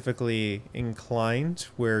scientifically inclined,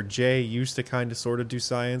 where Jay used to kind of sort of do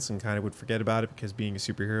science and kind of would forget about it because being a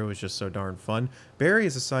superhero is just so darn fun. Barry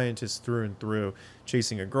is a scientist through and through,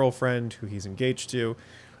 chasing a girlfriend who he's engaged to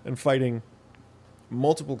and fighting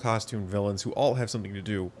multiple costume villains who all have something to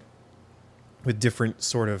do with different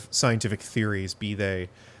sort of scientific theories, be they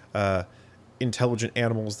intelligent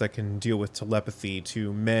animals that can deal with telepathy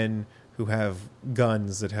to men who have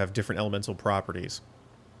guns that have different elemental properties.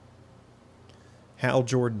 Hal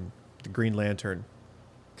Jordan, the Green Lantern.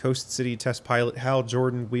 Coast City test pilot Hal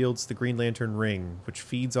Jordan wields the Green Lantern ring, which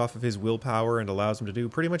feeds off of his willpower and allows him to do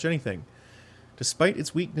pretty much anything. Despite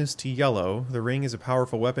its weakness to yellow, the ring is a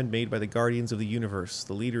powerful weapon made by the Guardians of the Universe,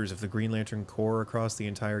 the leaders of the Green Lantern Corps across the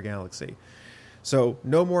entire galaxy. So,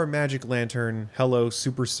 no more Magic Lantern, hello,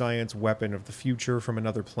 super science weapon of the future from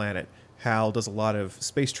another planet. Hal does a lot of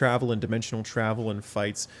space travel and dimensional travel and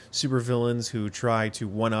fights supervillains who try to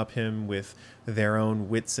one-up him with their own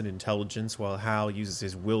wits and intelligence, while Hal uses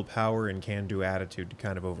his willpower and can-do attitude to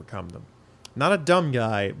kind of overcome them. Not a dumb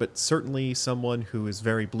guy, but certainly someone who is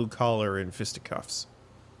very blue-collar in fisticuffs.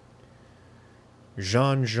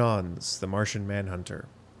 Jean Johns, the Martian Manhunter.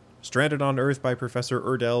 Stranded on Earth by Professor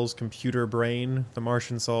Erdell's computer brain, the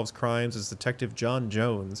Martian solves crimes as Detective John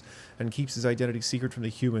Jones and keeps his identity secret from the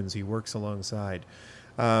humans he works alongside.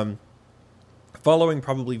 Following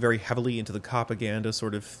probably very heavily into the propaganda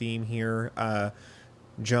sort of theme here,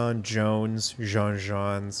 John Jones, Jean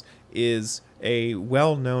Johns, is a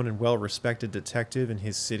well-known and well-respected detective in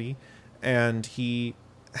his city, and he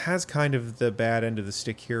has kind of the bad end of the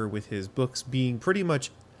stick here with his books being pretty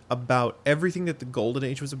much about everything that the Golden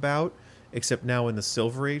Age was about, except now in the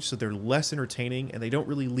Silver Age, so they're less entertaining, and they don't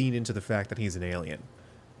really lean into the fact that he's an alien.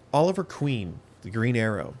 Oliver Queen, the Green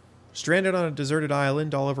Arrow. Stranded on a deserted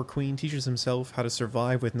island, Oliver Queen teaches himself how to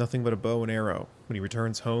survive with nothing but a bow and arrow. When he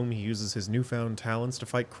returns home, he uses his newfound talents to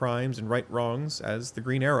fight crimes and right wrongs as the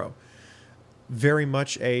Green Arrow. Very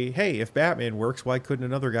much a, hey, if Batman works, why couldn't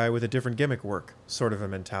another guy with a different gimmick work? Sort of a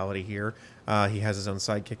mentality here. He has his own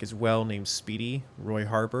sidekick as well, named Speedy, Roy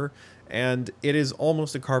Harper, and it is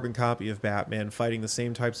almost a carbon copy of Batman, fighting the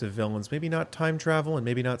same types of villains. Maybe not time travel and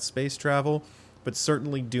maybe not space travel, but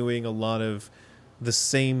certainly doing a lot of the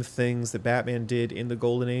same things that Batman did in the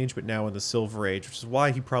Golden Age, but now in the Silver Age, which is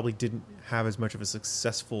why he probably didn't have as much of a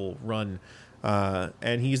successful run.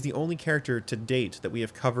 And he's the only character to date that we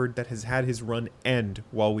have covered that has had his run end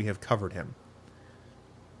while we have covered him.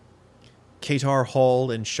 Katar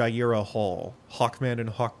Hall and Shayera Hall, Hawkman and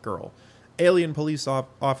Hawkgirl. Alien police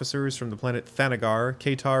officers from the planet Thanagar,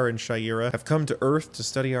 Katar and Shayera, have come to Earth to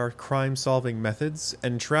study our crime-solving methods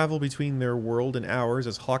and travel between their world and ours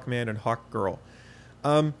as Hawkman and Hawkgirl.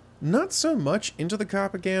 Not so much into the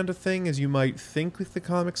propaganda thing as you might think with the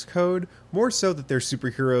comics code, more so that they're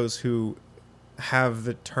superheroes who have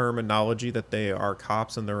the terminology that they are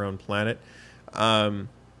cops on their own planet.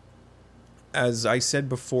 As I said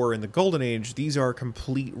before, in the Golden Age, these are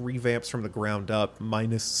complete revamps from the ground up,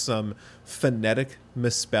 minus some phonetic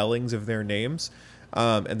misspellings of their names.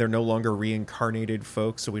 And they're no longer reincarnated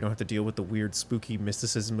folks, so we don't have to deal with the weird, spooky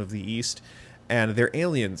mysticism of the East. And they're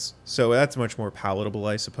aliens, so that's much more palatable,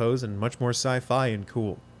 I suppose, and much more sci-fi and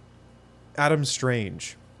cool. Adam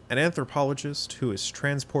Strange, an anthropologist who is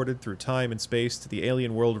transported through time and space to the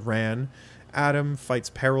alien world Rann. Adam fights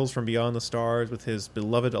perils from beyond the stars with his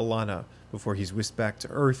beloved Alana before he's whisked back to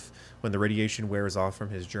Earth when the radiation wears off from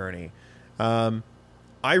his journey. I'm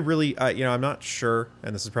not sure,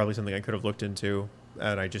 and this is probably something I could have looked into,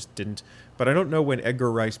 and I just didn't, but I don't know when Edgar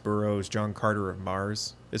Rice Burroughs' John Carter of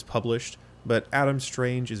Mars is published, But Adam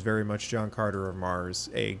Strange is very much John Carter of Mars,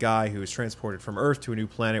 a guy who is transported from Earth to a new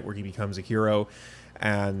planet where he becomes a hero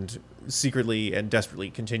and secretly and desperately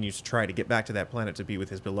continues to try to get back to that planet to be with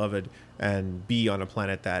his beloved and be on a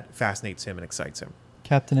planet that fascinates him and excites him.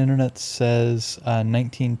 Captain Internet says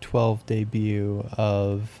 1912 debut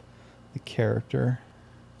of the character.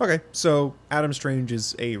 Okay, so Adam Strange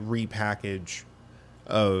is a repackage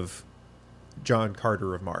of John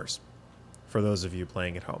Carter of Mars, for those of you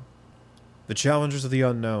playing at home. The Challengers of the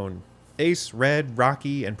Unknown. Ace, Red,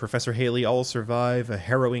 Rocky, and Professor Haley all survive a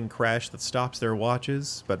harrowing crash that stops their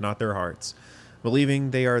watches, but not their hearts.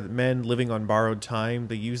 Believing they are men living on borrowed time,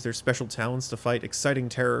 they use their special talents to fight exciting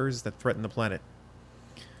terrors that threaten the planet.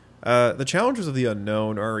 The Challengers of the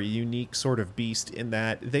Unknown are a unique sort of beast in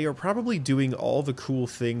that they are probably doing all the cool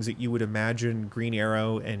things that you would imagine Green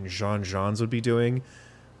Arrow and Jean-Jeans would be doing,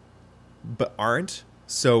 but aren't.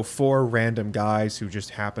 So 4 random guys who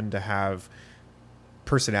just happen to have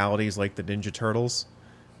personalities like the Ninja Turtles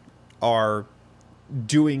are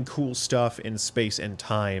doing cool stuff in space and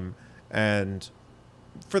time, and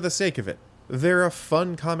for the sake of it. They're a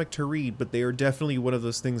fun comic to read, but they are definitely one of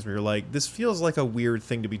those things where you're like, this feels like a weird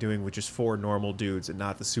thing to be doing with just 4 normal dudes and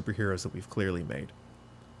not the superheroes that we've clearly made.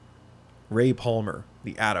 Ray Palmer,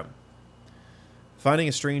 the Atom. Finding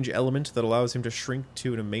a strange element that allows him to shrink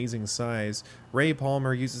to an amazing size, Ray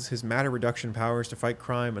Palmer uses his matter reduction powers to fight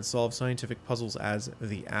crime and solve scientific puzzles as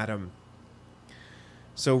the Atom.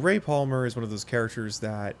 So Ray Palmer is one of those characters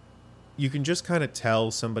that you can just kind of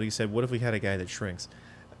tell somebody said, what if we had a guy that shrinks?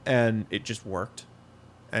 And it just worked.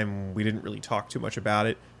 And we didn't really talk too much about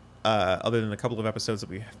it, other than a couple of episodes that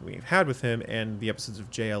we've had with him and the episodes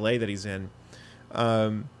of JLA that he's in.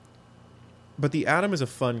 But the Atom is a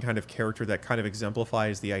fun kind of character that kind of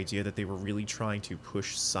exemplifies the idea that they were really trying to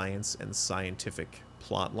push science and scientific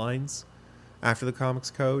plot lines after the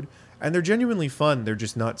Comics Code. And they're genuinely fun, they're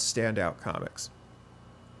just not standout comics.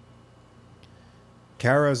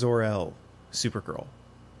 Kara Zor-El, Supergirl.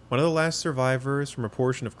 One of the last survivors from a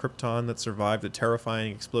portion of Krypton that survived the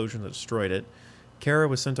terrifying explosion that destroyed it, Kara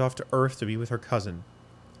was sent off to Earth to be with her cousin.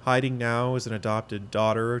 Hiding now as an adopted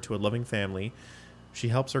daughter to a loving family, she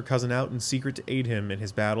helps her cousin out in secret to aid him in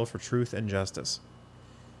his battle for truth and justice.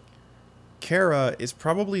 Kara is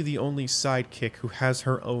probably the only sidekick who has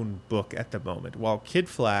her own book at the moment, while Kid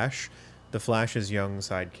Flash, the Flash's young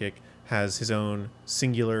sidekick, has his own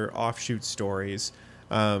singular offshoot stories.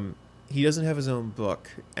 He doesn't have his own book,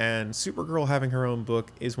 and Supergirl having her own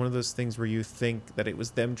book is one of those things where you think that it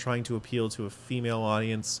was them trying to appeal to a female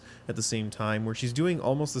audience at the same time, where she's doing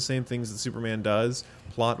almost the same things that Superman does,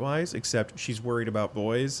 plot-wise, except she's worried about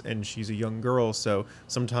boys, and she's a young girl, so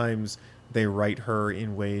sometimes they write her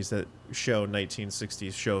in ways that show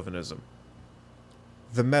 1960s chauvinism.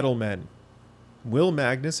 The Metal Men. Will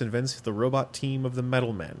Magnus invents the robot team of the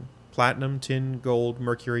Metal Men: platinum, tin, gold,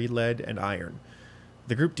 mercury, lead, and iron.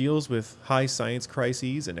 The group deals with high science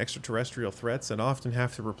crises and extraterrestrial threats and often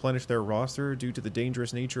have to replenish their roster due to the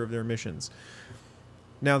dangerous nature of their missions.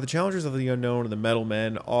 Now, the Challengers of the Unknown and the Metal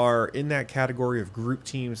Men are in that category of group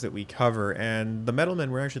teams that we cover, and the Metal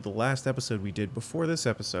Men were actually the last episode we did before this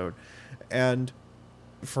episode. And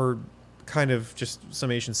for kind of just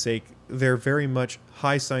summation's sake, they're very much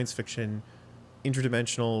high science fiction,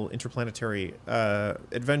 interdimensional, interplanetary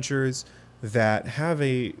adventures that have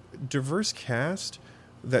a diverse cast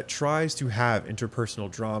that tries to have interpersonal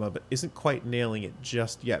drama but isn't quite nailing it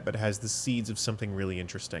just yet, but has the seeds of something really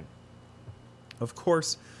interesting. Of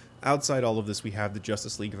course, outside all of this, we have the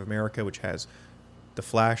Justice League of America, which has the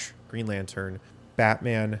Flash, Green Lantern,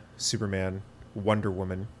 Batman, Superman, Wonder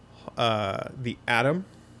Woman, the Atom,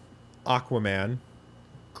 Aquaman,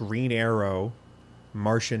 Green Arrow,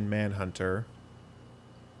 Martian Manhunter,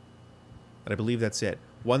 and I believe that's it.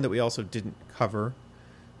 One that we also didn't cover,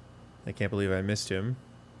 I can't believe I missed him,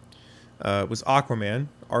 was Aquaman,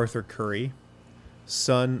 Arthur Curry,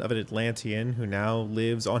 son of an Atlantean who now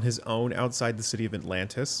lives on his own outside the city of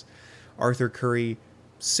Atlantis. Arthur Curry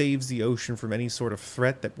saves the ocean from any sort of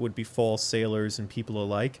threat that would befall sailors and people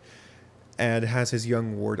alike, and has his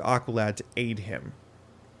young ward Aqualad to aid him.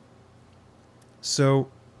 So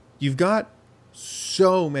you've got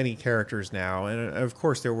so many characters now, and of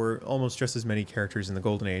course there were almost just as many characters in the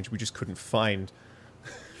Golden Age. We just couldn't find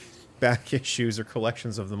back issues or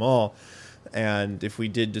collections of them all, and if we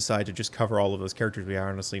did decide to just cover all of those characters, we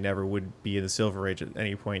honestly never would be in the Silver Age at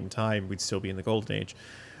any point in time. We'd still be in the Golden Age.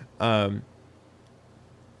 But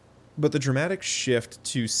the dramatic shift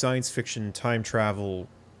to science fiction, time travel,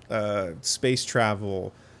 space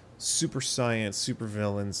travel, super science, super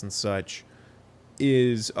villains and such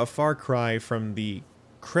is a far cry from the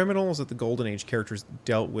criminals that the Golden Age characters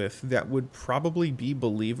dealt with that would probably be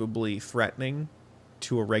believably threatening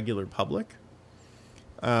to a regular public.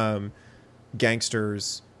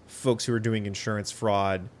 Gangsters, folks who are doing insurance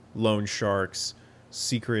fraud, loan sharks,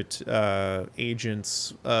 secret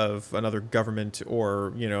agents of another government,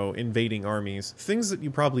 or, you know, invading armies, things that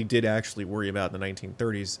you probably did actually worry about in the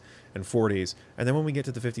 1930s and 40s. And then when we get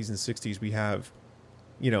to the 50s and 60s, we have,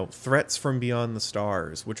 you know, threats from beyond the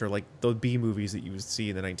stars, which are like the B movies that you would see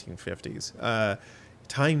in the 1950s.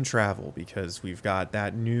 Time travel, because we've got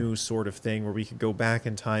that new sort of thing where we could go back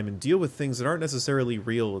in time and deal with things that aren't necessarily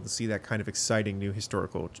real and see that kind of exciting new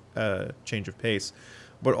historical change of pace.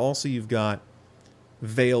 But also you've got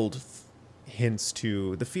veiled hints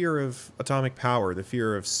to the fear of atomic power, the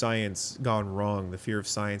fear of science gone wrong, the fear of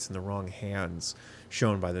science in the wrong hands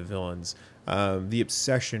shown by the villains, the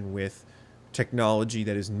obsession with technology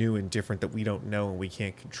that is new and different that we don't know and we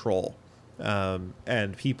can't control,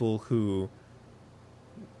 and people who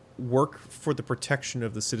work for the protection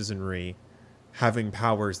of the citizenry having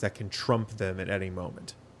powers that can trump them at any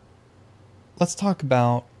moment. Let's talk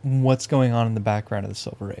about what's going on in the background of the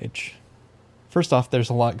Silver Age. First off,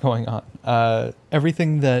 there's a lot going on.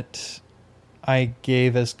 Everything that I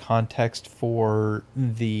gave as context for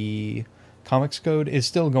the Comics Code is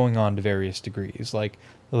still going on to various degrees. Like,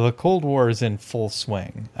 the Cold War is in full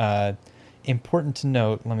swing. Important to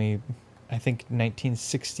note, I think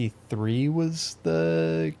 1963 was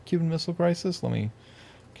the Cuban Missile Crisis. Let me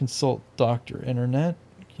consult Dr. Internet.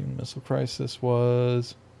 Cuban Missile Crisis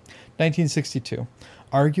was 1962.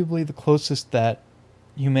 Arguably the closest that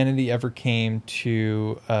humanity ever came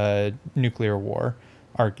to nuclear war.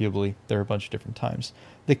 Arguably, there are a bunch of different times.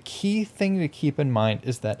 The key thing to keep in mind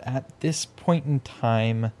is that at this point in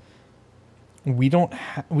time, we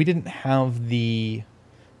didn't have the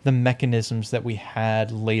mechanisms that we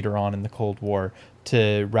had later on in the Cold War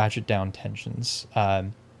to ratchet down tensions.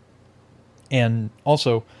 And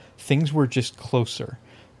also, things were just closer.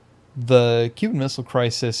 The Cuban Missile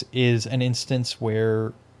Crisis is an instance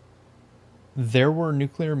where there were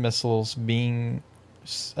nuclear missiles being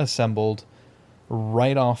assembled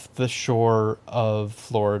right off the shore of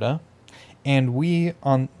Florida, and we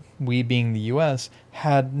being the US,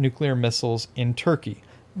 had nuclear missiles in Turkey,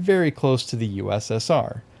 very close to the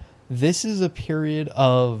USSR. This is a period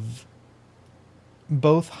of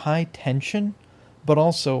both high tension, but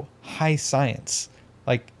also high science.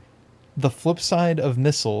 Like, the flip side of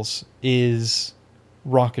missiles is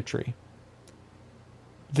rocketry.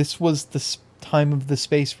 This was the time of the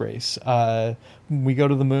space race. We go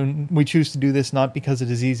to the moon. We choose to do this not because it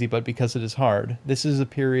is easy, but because it is hard. This is a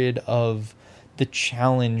period of the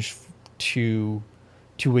challenge to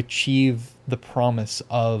achieve the promise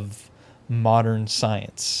of modern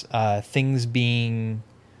science. Things being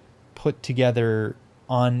put together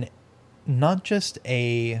on not just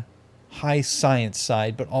a high science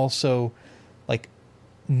side, but also like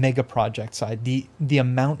mega project side. The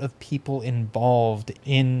amount of people involved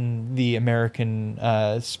in the American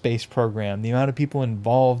space program, the amount of people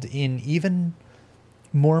involved in even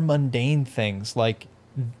more mundane things like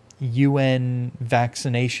UN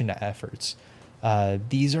vaccination efforts.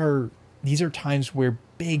 These are times where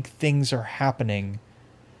big things are happening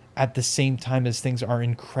at the same time as things are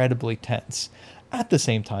incredibly tense. At the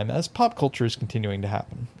same time as pop culture is continuing to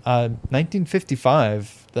happen.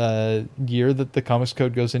 1955, the year that the Comics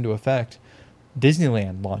Code goes into effect,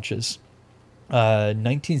 Disneyland launches.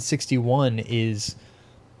 1961 is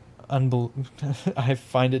I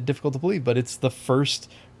find it difficult to believe, but it's the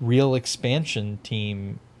first real expansion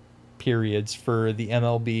team periods for the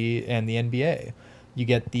MLB and the NBA. You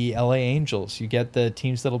get the LA Angels. You get the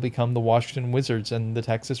teams that'll become the Washington Wizards and the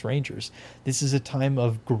Texas Rangers. This is a time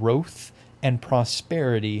of growth and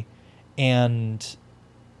prosperity, and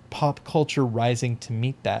pop culture rising to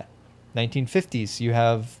meet that. 1950s, you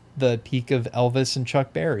have the peak of Elvis and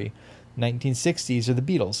Chuck Berry. 1960s are the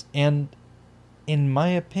Beatles. And in my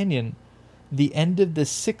opinion, the end of the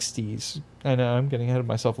 60s, I know I'm getting ahead of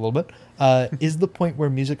myself a little bit, is the point where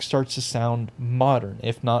music starts to sound modern,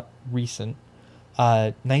 if not recent.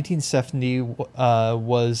 1970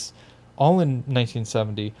 was... All in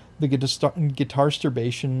 1970, the guitar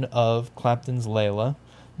sturbation of Clapton's Layla,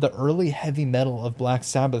 the early heavy metal of Black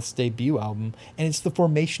Sabbath's debut album, and it's the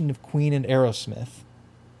formation of Queen and Aerosmith.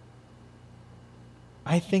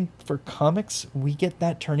 I think for comics, we get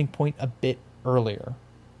that turning point a bit earlier.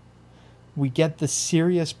 We get the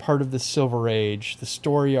serious part of the Silver Age, the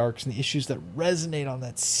story arcs and the issues that resonate on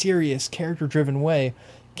that serious, character-driven way,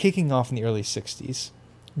 kicking off in the early 60s.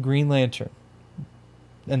 Green Lantern.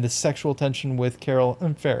 and the sexual tension with Carol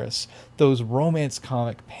and Ferris, those romance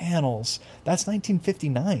comic panels. That's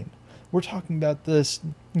 1959. We're talking about this.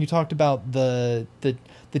 You talked about the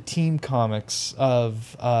team comics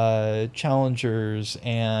of Challengers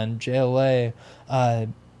and JLA.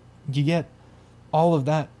 You get all of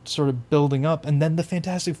that sort of building up, and then the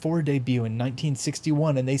Fantastic Four debut in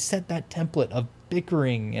 1961, and they set that template of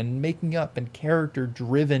bickering and making up and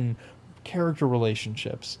character-driven character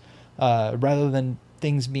relationships, rather than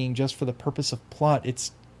things being just for the purpose of plot.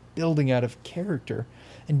 It's building out of character.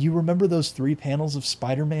 And you remember those 3 panels of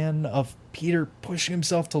Spider-Man of Peter pushing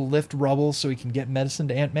himself to lift rubble so he can get medicine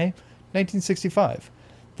to Aunt May? 1965.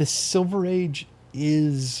 The Silver Age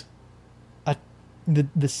is the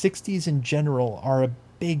 60s in general are a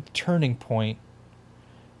big turning point,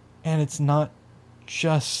 and it's not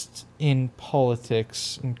just in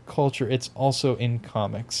politics and culture, it's also in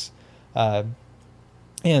comics. And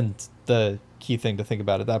the key thing to think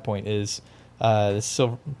about at that point is the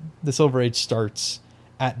Silver Age starts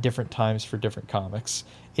at different times for different comics.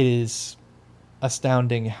 It is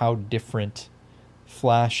astounding how different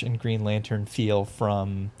Flash and Green Lantern feel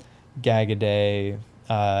from Gag-A-Day,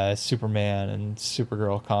 Superman and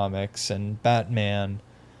Supergirl comics, and Batman.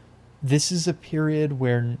 This is a period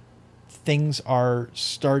where things are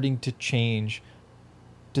starting to change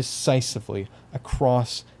decisively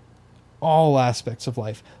across all aspects of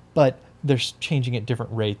life, but they're changing at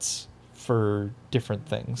different rates for different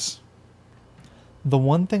things. The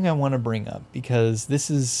one thing I want to bring up, because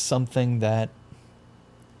this is something that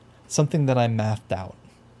I mathed out,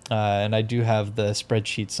 and I do have the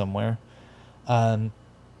spreadsheet somewhere.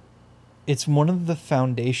 It's one of the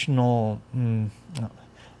foundational, I'm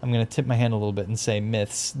going to tip my hand a little bit and say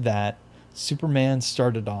myths, that Superman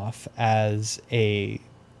started off as a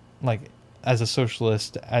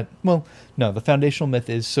socialist. The foundational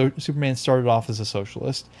myth is Superman started off as a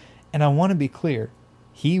socialist. And I want to be clear,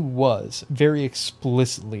 he was very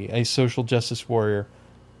explicitly a social justice warrior,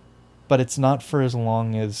 but it's not for as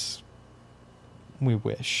long as we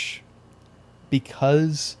wish.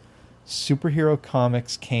 Because superhero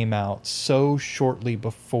comics came out so shortly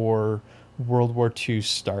before World War II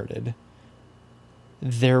started,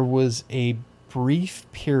 there was a brief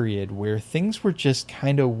period where things were just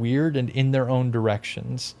kind of weird and in their own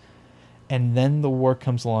directions. And then the war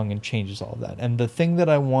comes along and changes all of that. And the thing that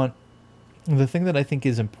I think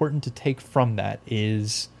is important to take from that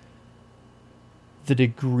is the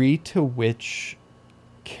degree to which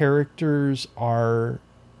characters are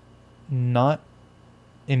not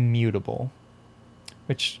immutable.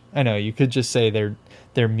 Which, I know, you could just say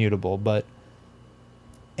they're mutable, but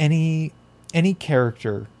any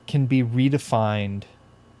character can be redefined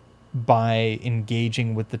by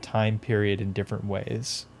engaging with the time period in different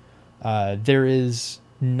ways. There is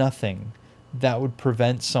nothing that would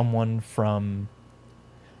prevent someone from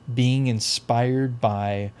being inspired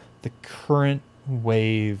by the current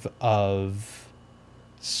wave of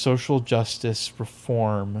social justice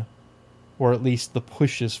reform, or at least the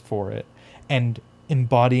pushes for it, and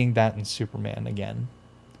embodying that in Superman again.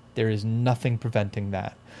 There is nothing preventing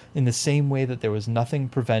that. In the same way that there was nothing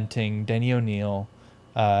preventing Denny O'Neil,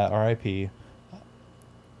 R.I.P.,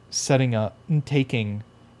 setting up and taking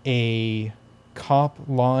a cop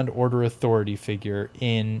law and order authority figure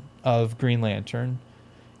of Green Lantern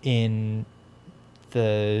in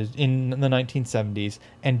the 1970s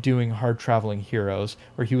and doing Hard Traveling Heroes,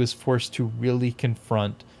 where he was forced to really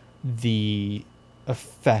confront the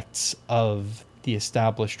effects of the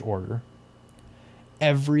established order.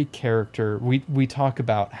 Every character, we talk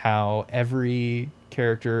about how every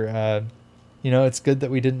character, it's good that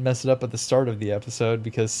we didn't mess it up at the start of the episode,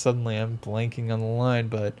 because suddenly I'm blanking on the line,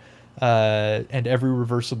 but and every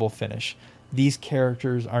reversible finish. These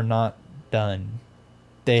characters are not done.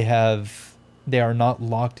 They are not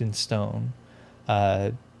locked in stone.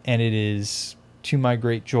 And it is to my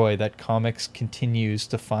great joy that comics continues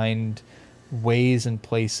to find ways and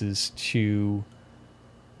places to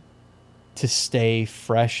stay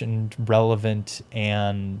fresh and relevant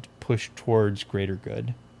and push towards greater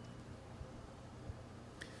good.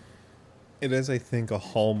 It is, I think, a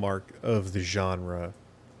hallmark of the genre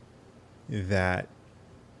that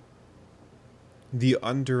the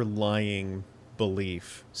underlying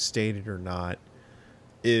belief, stated or not,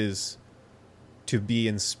 is to be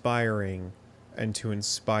inspiring and to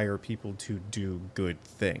inspire people to do good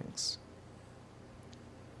things.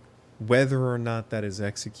 Whether or not that is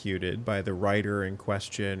executed by the writer in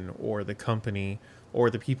question or the company or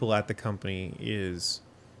the people at the company is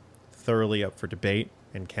thoroughly up for debate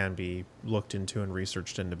and can be looked into and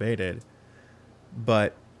researched and debated.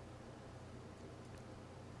 But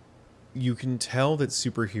you can tell that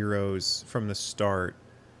superheroes from the start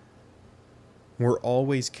were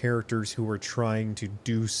always characters who were trying to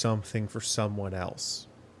do something for someone else.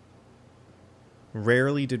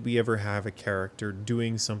 Rarely did we ever have a character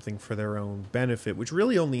doing something for their own benefit, which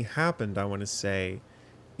really only happened, I want to say,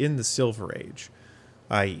 in the Silver Age,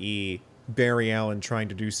 i.e., Barry Allen trying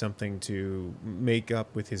to do something to make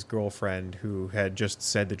up with his girlfriend who had just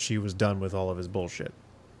said that she was done with all of his bullshit.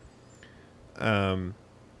 The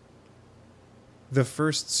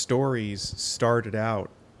first stories started out...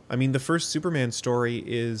 I mean, the first Superman story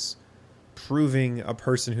is proving a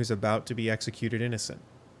person who's about to be executed innocent.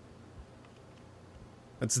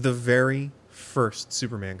 That's the very first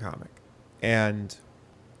Superman comic. And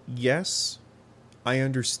yes, I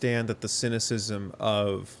understand that the cynicism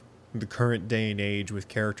of the current day and age with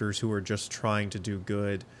characters who are just trying to do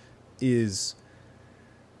good is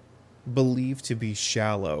believed to be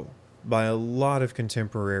shallow by a lot of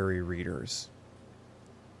contemporary readers.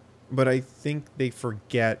 But I think they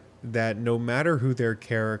forget that no matter who their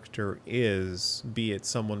character is, be it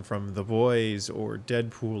someone from The Boys or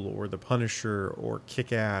Deadpool or The Punisher or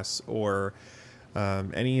Kick-Ass or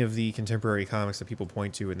any of the contemporary comics that people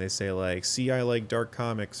point to and they say, like, see, I like dark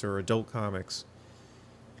comics or adult comics,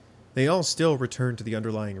 they all still return to the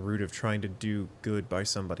underlying root of trying to do good by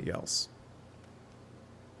somebody else.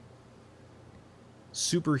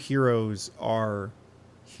 Superheroes are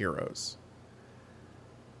heroes.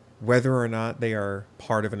 Whether or not they are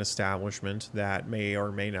part of an establishment that may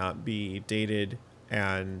or may not be dated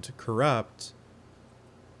and corrupt,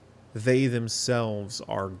 they themselves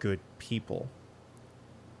are good people.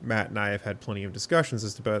 Matt and I have had plenty of discussions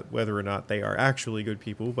as to whether or not they are actually good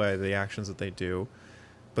people by the actions that they do,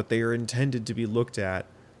 but they are intended to be looked at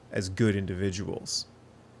as good individuals.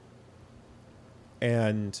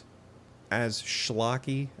 And as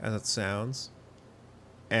schlocky as it sounds,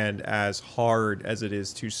 and as hard as it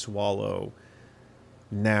is to swallow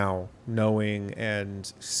now, knowing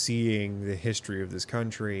and seeing the history of this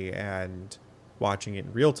country and watching it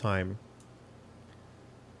in real time,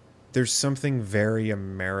 there's something very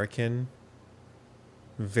American,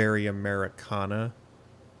 very Americana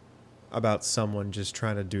about someone just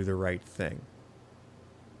trying to do the right thing.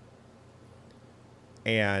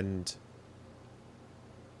 And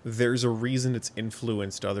there's a reason it's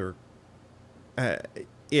influenced other...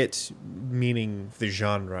 it, meaning the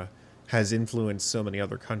genre, has influenced so many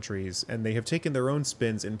other countries, and they have taken their own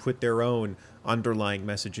spins and put their own underlying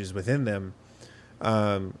messages within them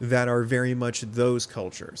that are very much those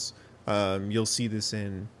cultures. You'll see this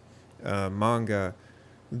in manga,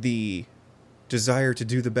 the desire to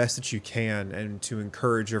do the best that you can and to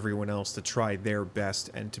encourage everyone else to try their best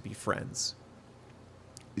and to be friends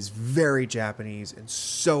is very Japanese and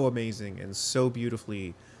so amazing and so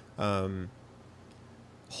beautifully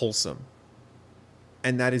wholesome.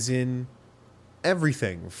 And that is in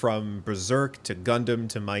everything from Berserk to Gundam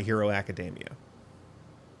to My Hero Academia.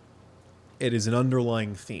 It is an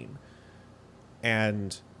underlying theme.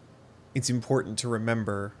 And it's important to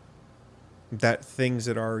remember that things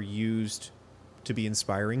that are used to be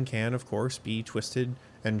inspiring can, of course, be twisted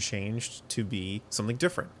and changed to be something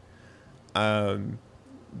different.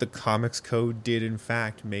 The Comics Code did, in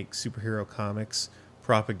fact, make superhero comics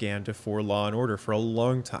propaganda for Law and Order for a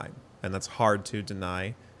long time, and that's hard to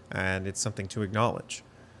deny, and it's something to acknowledge.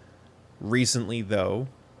 Recently, though,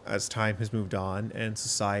 as time has moved on and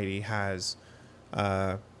society has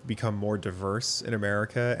become more diverse in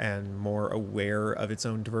America and more aware of its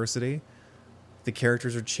own diversity, the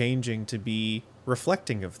characters are changing to be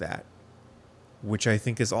reflecting of that, which I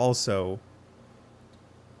think is also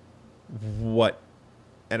what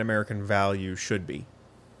an American value should be.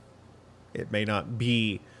 It may not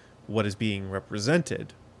be what is being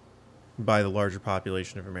represented by the larger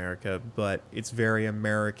population of America, but it's very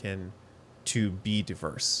American to be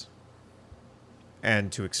diverse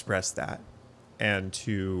and to express that and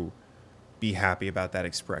to be happy about that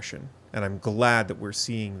expression. And I'm glad that we're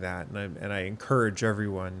seeing that, and I encourage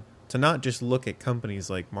everyone to not just look at companies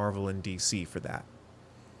like Marvel and DC for that.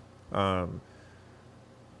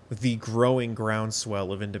 The growing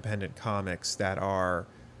groundswell of independent comics that are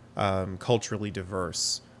culturally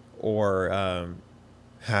diverse or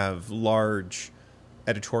have large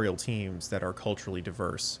editorial teams that are culturally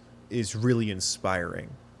diverse is really inspiring.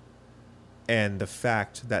 And the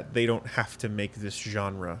fact that they don't have to make this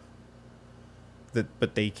genre,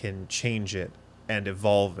 but they can change it and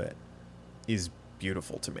evolve it, is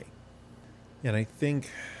beautiful to me. And I think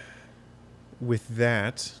with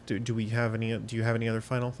that, do you have any other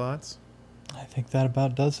final thoughts? I think that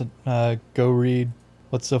about does it. Go read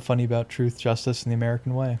What's So Funny About Truth, Justice, and the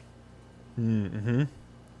American Way. Mm-hmm.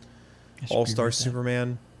 I should All-Star reread that.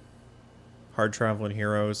 Superman, Hard Traveling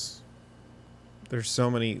Heroes. There's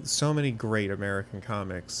so many great American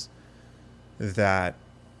comics that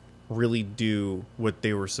really do what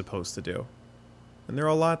they were supposed to do. And there are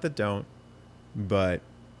a lot that don't, but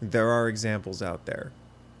there are examples out there.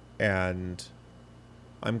 And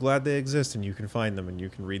I'm glad they exist, and you can find them and you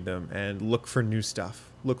can read them and look for new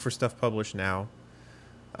stuff. Look for stuff published now.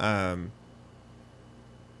 That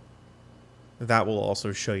will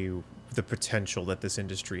also show you the potential that this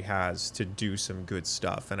industry has to do some good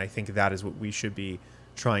stuff. And I think that is what we should be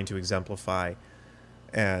trying to exemplify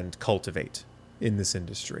and cultivate in this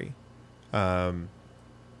industry.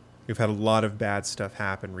 We've had a lot of bad stuff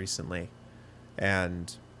happen recently,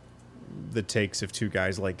 and the takes of two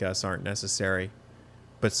guys like us aren't necessary.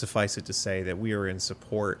 But suffice it to say that we are in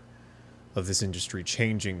support of this industry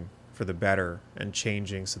changing for the better and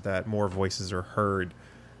changing so that more voices are heard,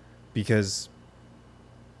 because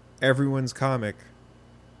everyone's comic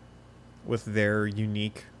with their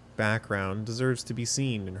unique background deserves to be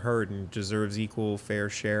seen and heard and deserves equal fair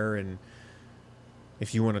share. And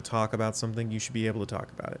if you want to talk about something, you should be able to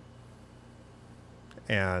talk about it.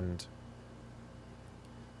 And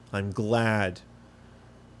I'm glad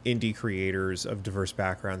indie creators of diverse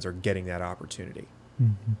backgrounds are getting that opportunity.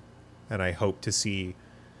 Mm-hmm. And I hope to see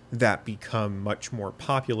that become much more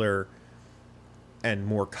popular and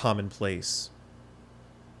more commonplace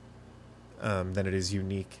than it is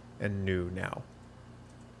unique and new now,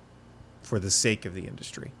 for the sake of the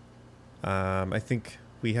industry. I think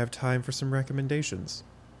we have time for some recommendations.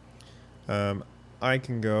 I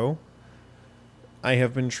can go. I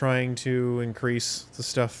have been trying to increase the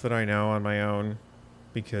stuff that I know on my own,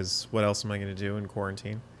 because what else am I going to do in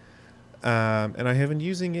quarantine? And I have been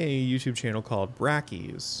using a YouTube channel called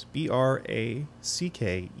Brackeys, Brackeys.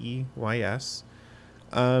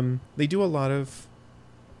 They do a lot of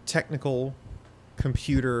technical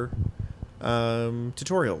computer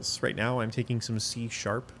tutorials. Right now I'm taking some C#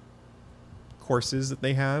 courses that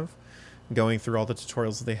they have, going through all the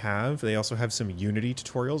tutorials that they have. They also have some Unity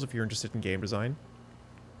tutorials if you're interested in game design.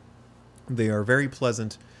 They are very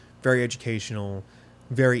pleasant, very educational,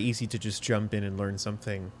 very easy to just jump in and learn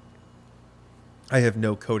something. I have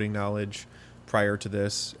no coding knowledge prior to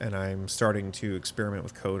this, and I'm starting to experiment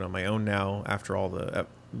with code on my own now after all the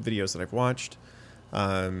videos that I've watched.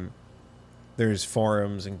 There's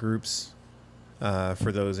forums and groups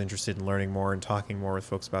for those interested in learning more and talking more with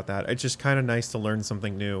folks about that. It's just kind of nice to learn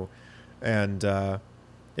something new. And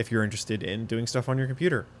if you're interested in doing stuff on your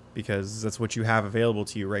computer, because that's what you have available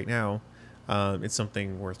to you right now, it's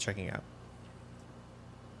something worth checking out.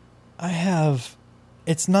 I'm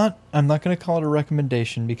not going to call it a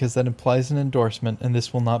recommendation because that implies an endorsement, and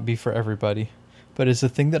this will not be for everybody. But it's a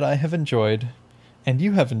thing that I have enjoyed, and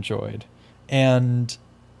you have enjoyed, and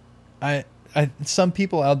some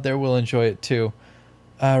people out there will enjoy it too.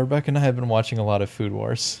 Rebecca and I have been watching a lot of Food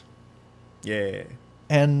Wars. Yeah.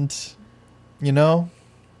 And,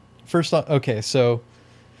 first,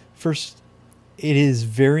 it is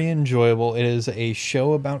very enjoyable. It is a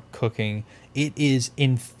show about cooking. It is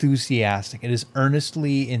enthusiastic. It is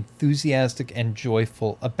earnestly enthusiastic and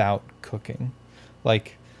joyful about cooking.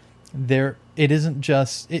 Like, it isn't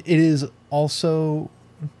just, it is also,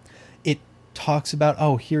 it talks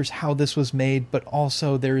about, here's how this was made, but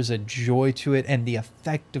also there is a joy to it and the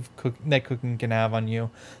effect of that cooking can have on you.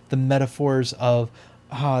 The metaphors of,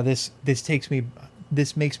 this makes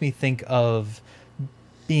me think of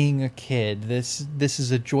being a kid. This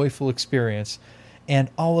is a joyful experience. And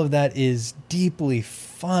all of that is deeply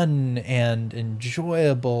fun and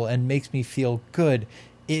enjoyable and makes me feel good.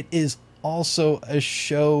 It is also a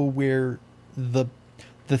show where the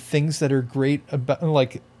things that are great about,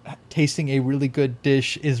 like, tasting a really good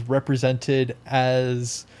dish is represented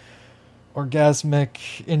as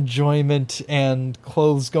orgasmic enjoyment and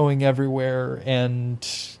clothes going everywhere and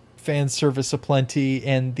fan service aplenty,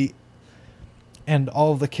 and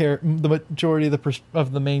all of the majority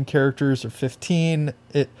of the main characters are 15.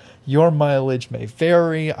 Your mileage may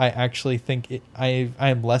vary. I actually think I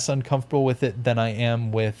am less uncomfortable with it than I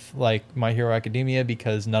am with, like, My Hero Academia,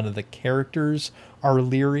 because none of the characters are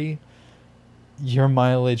leery. Your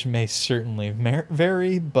mileage may certainly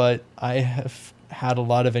vary, but I have had a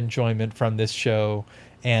lot of enjoyment from this show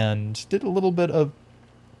and did a little bit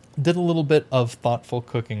of thoughtful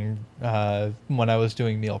cooking when I was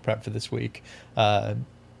doing meal prep for this week. I'm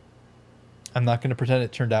not going to pretend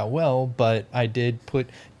it turned out well, but I did put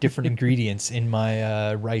different ingredients in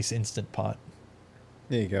my rice Instant Pot.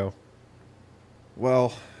 There you go.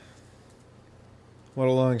 Well, what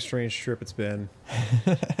a long, strange trip it's been.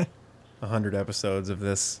 100 episodes of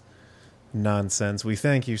this nonsense. We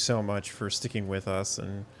thank you so much for sticking with us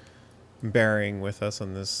and bearing with us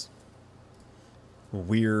on this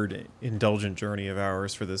weird, indulgent journey of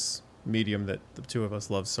ours for this medium that the two of us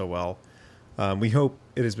love so well. We hope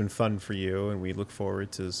it has been fun for you, and we look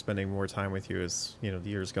forward to spending more time with you as the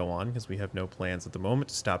years go on, because we have no plans at the moment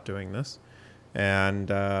to stop doing this.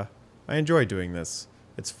 And I enjoy doing this.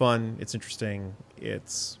 It's fun. It's interesting.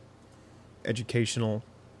 It's educational.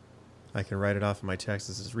 I can write it off in my texts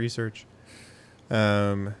as research.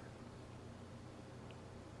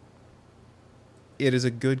 It is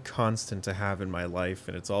a good constant to have in my life,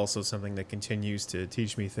 and it's also something that continues to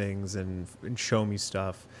teach me things and show me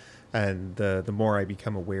stuff. And the more I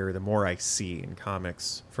become aware, the more I see in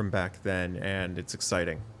comics from back then, and it's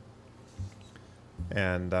exciting.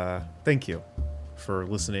 And thank you for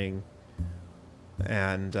listening,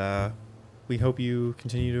 and we hope you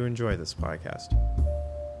continue to enjoy this podcast.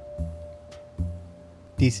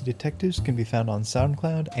 DC Detectives can be found on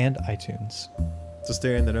SoundCloud and iTunes. To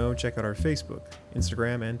stay in the know, check out our Facebook,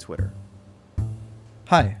 Instagram, and Twitter.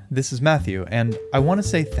 Hi, this is Matthew, and I want to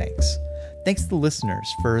say thanks. Thanks to the listeners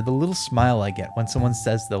for the little smile I get when someone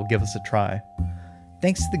says they'll give us a try.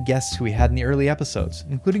 Thanks to the guests who we had in the early episodes,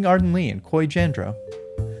 including Arden Lee and Koi Jandro.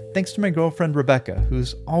 Thanks to my girlfriend Rebecca,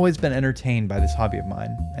 who's always been entertained by this hobby of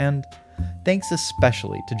mine. And thanks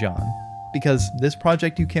especially to John, because this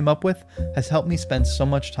project you came up with has helped me spend so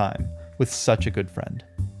much time with such a good friend.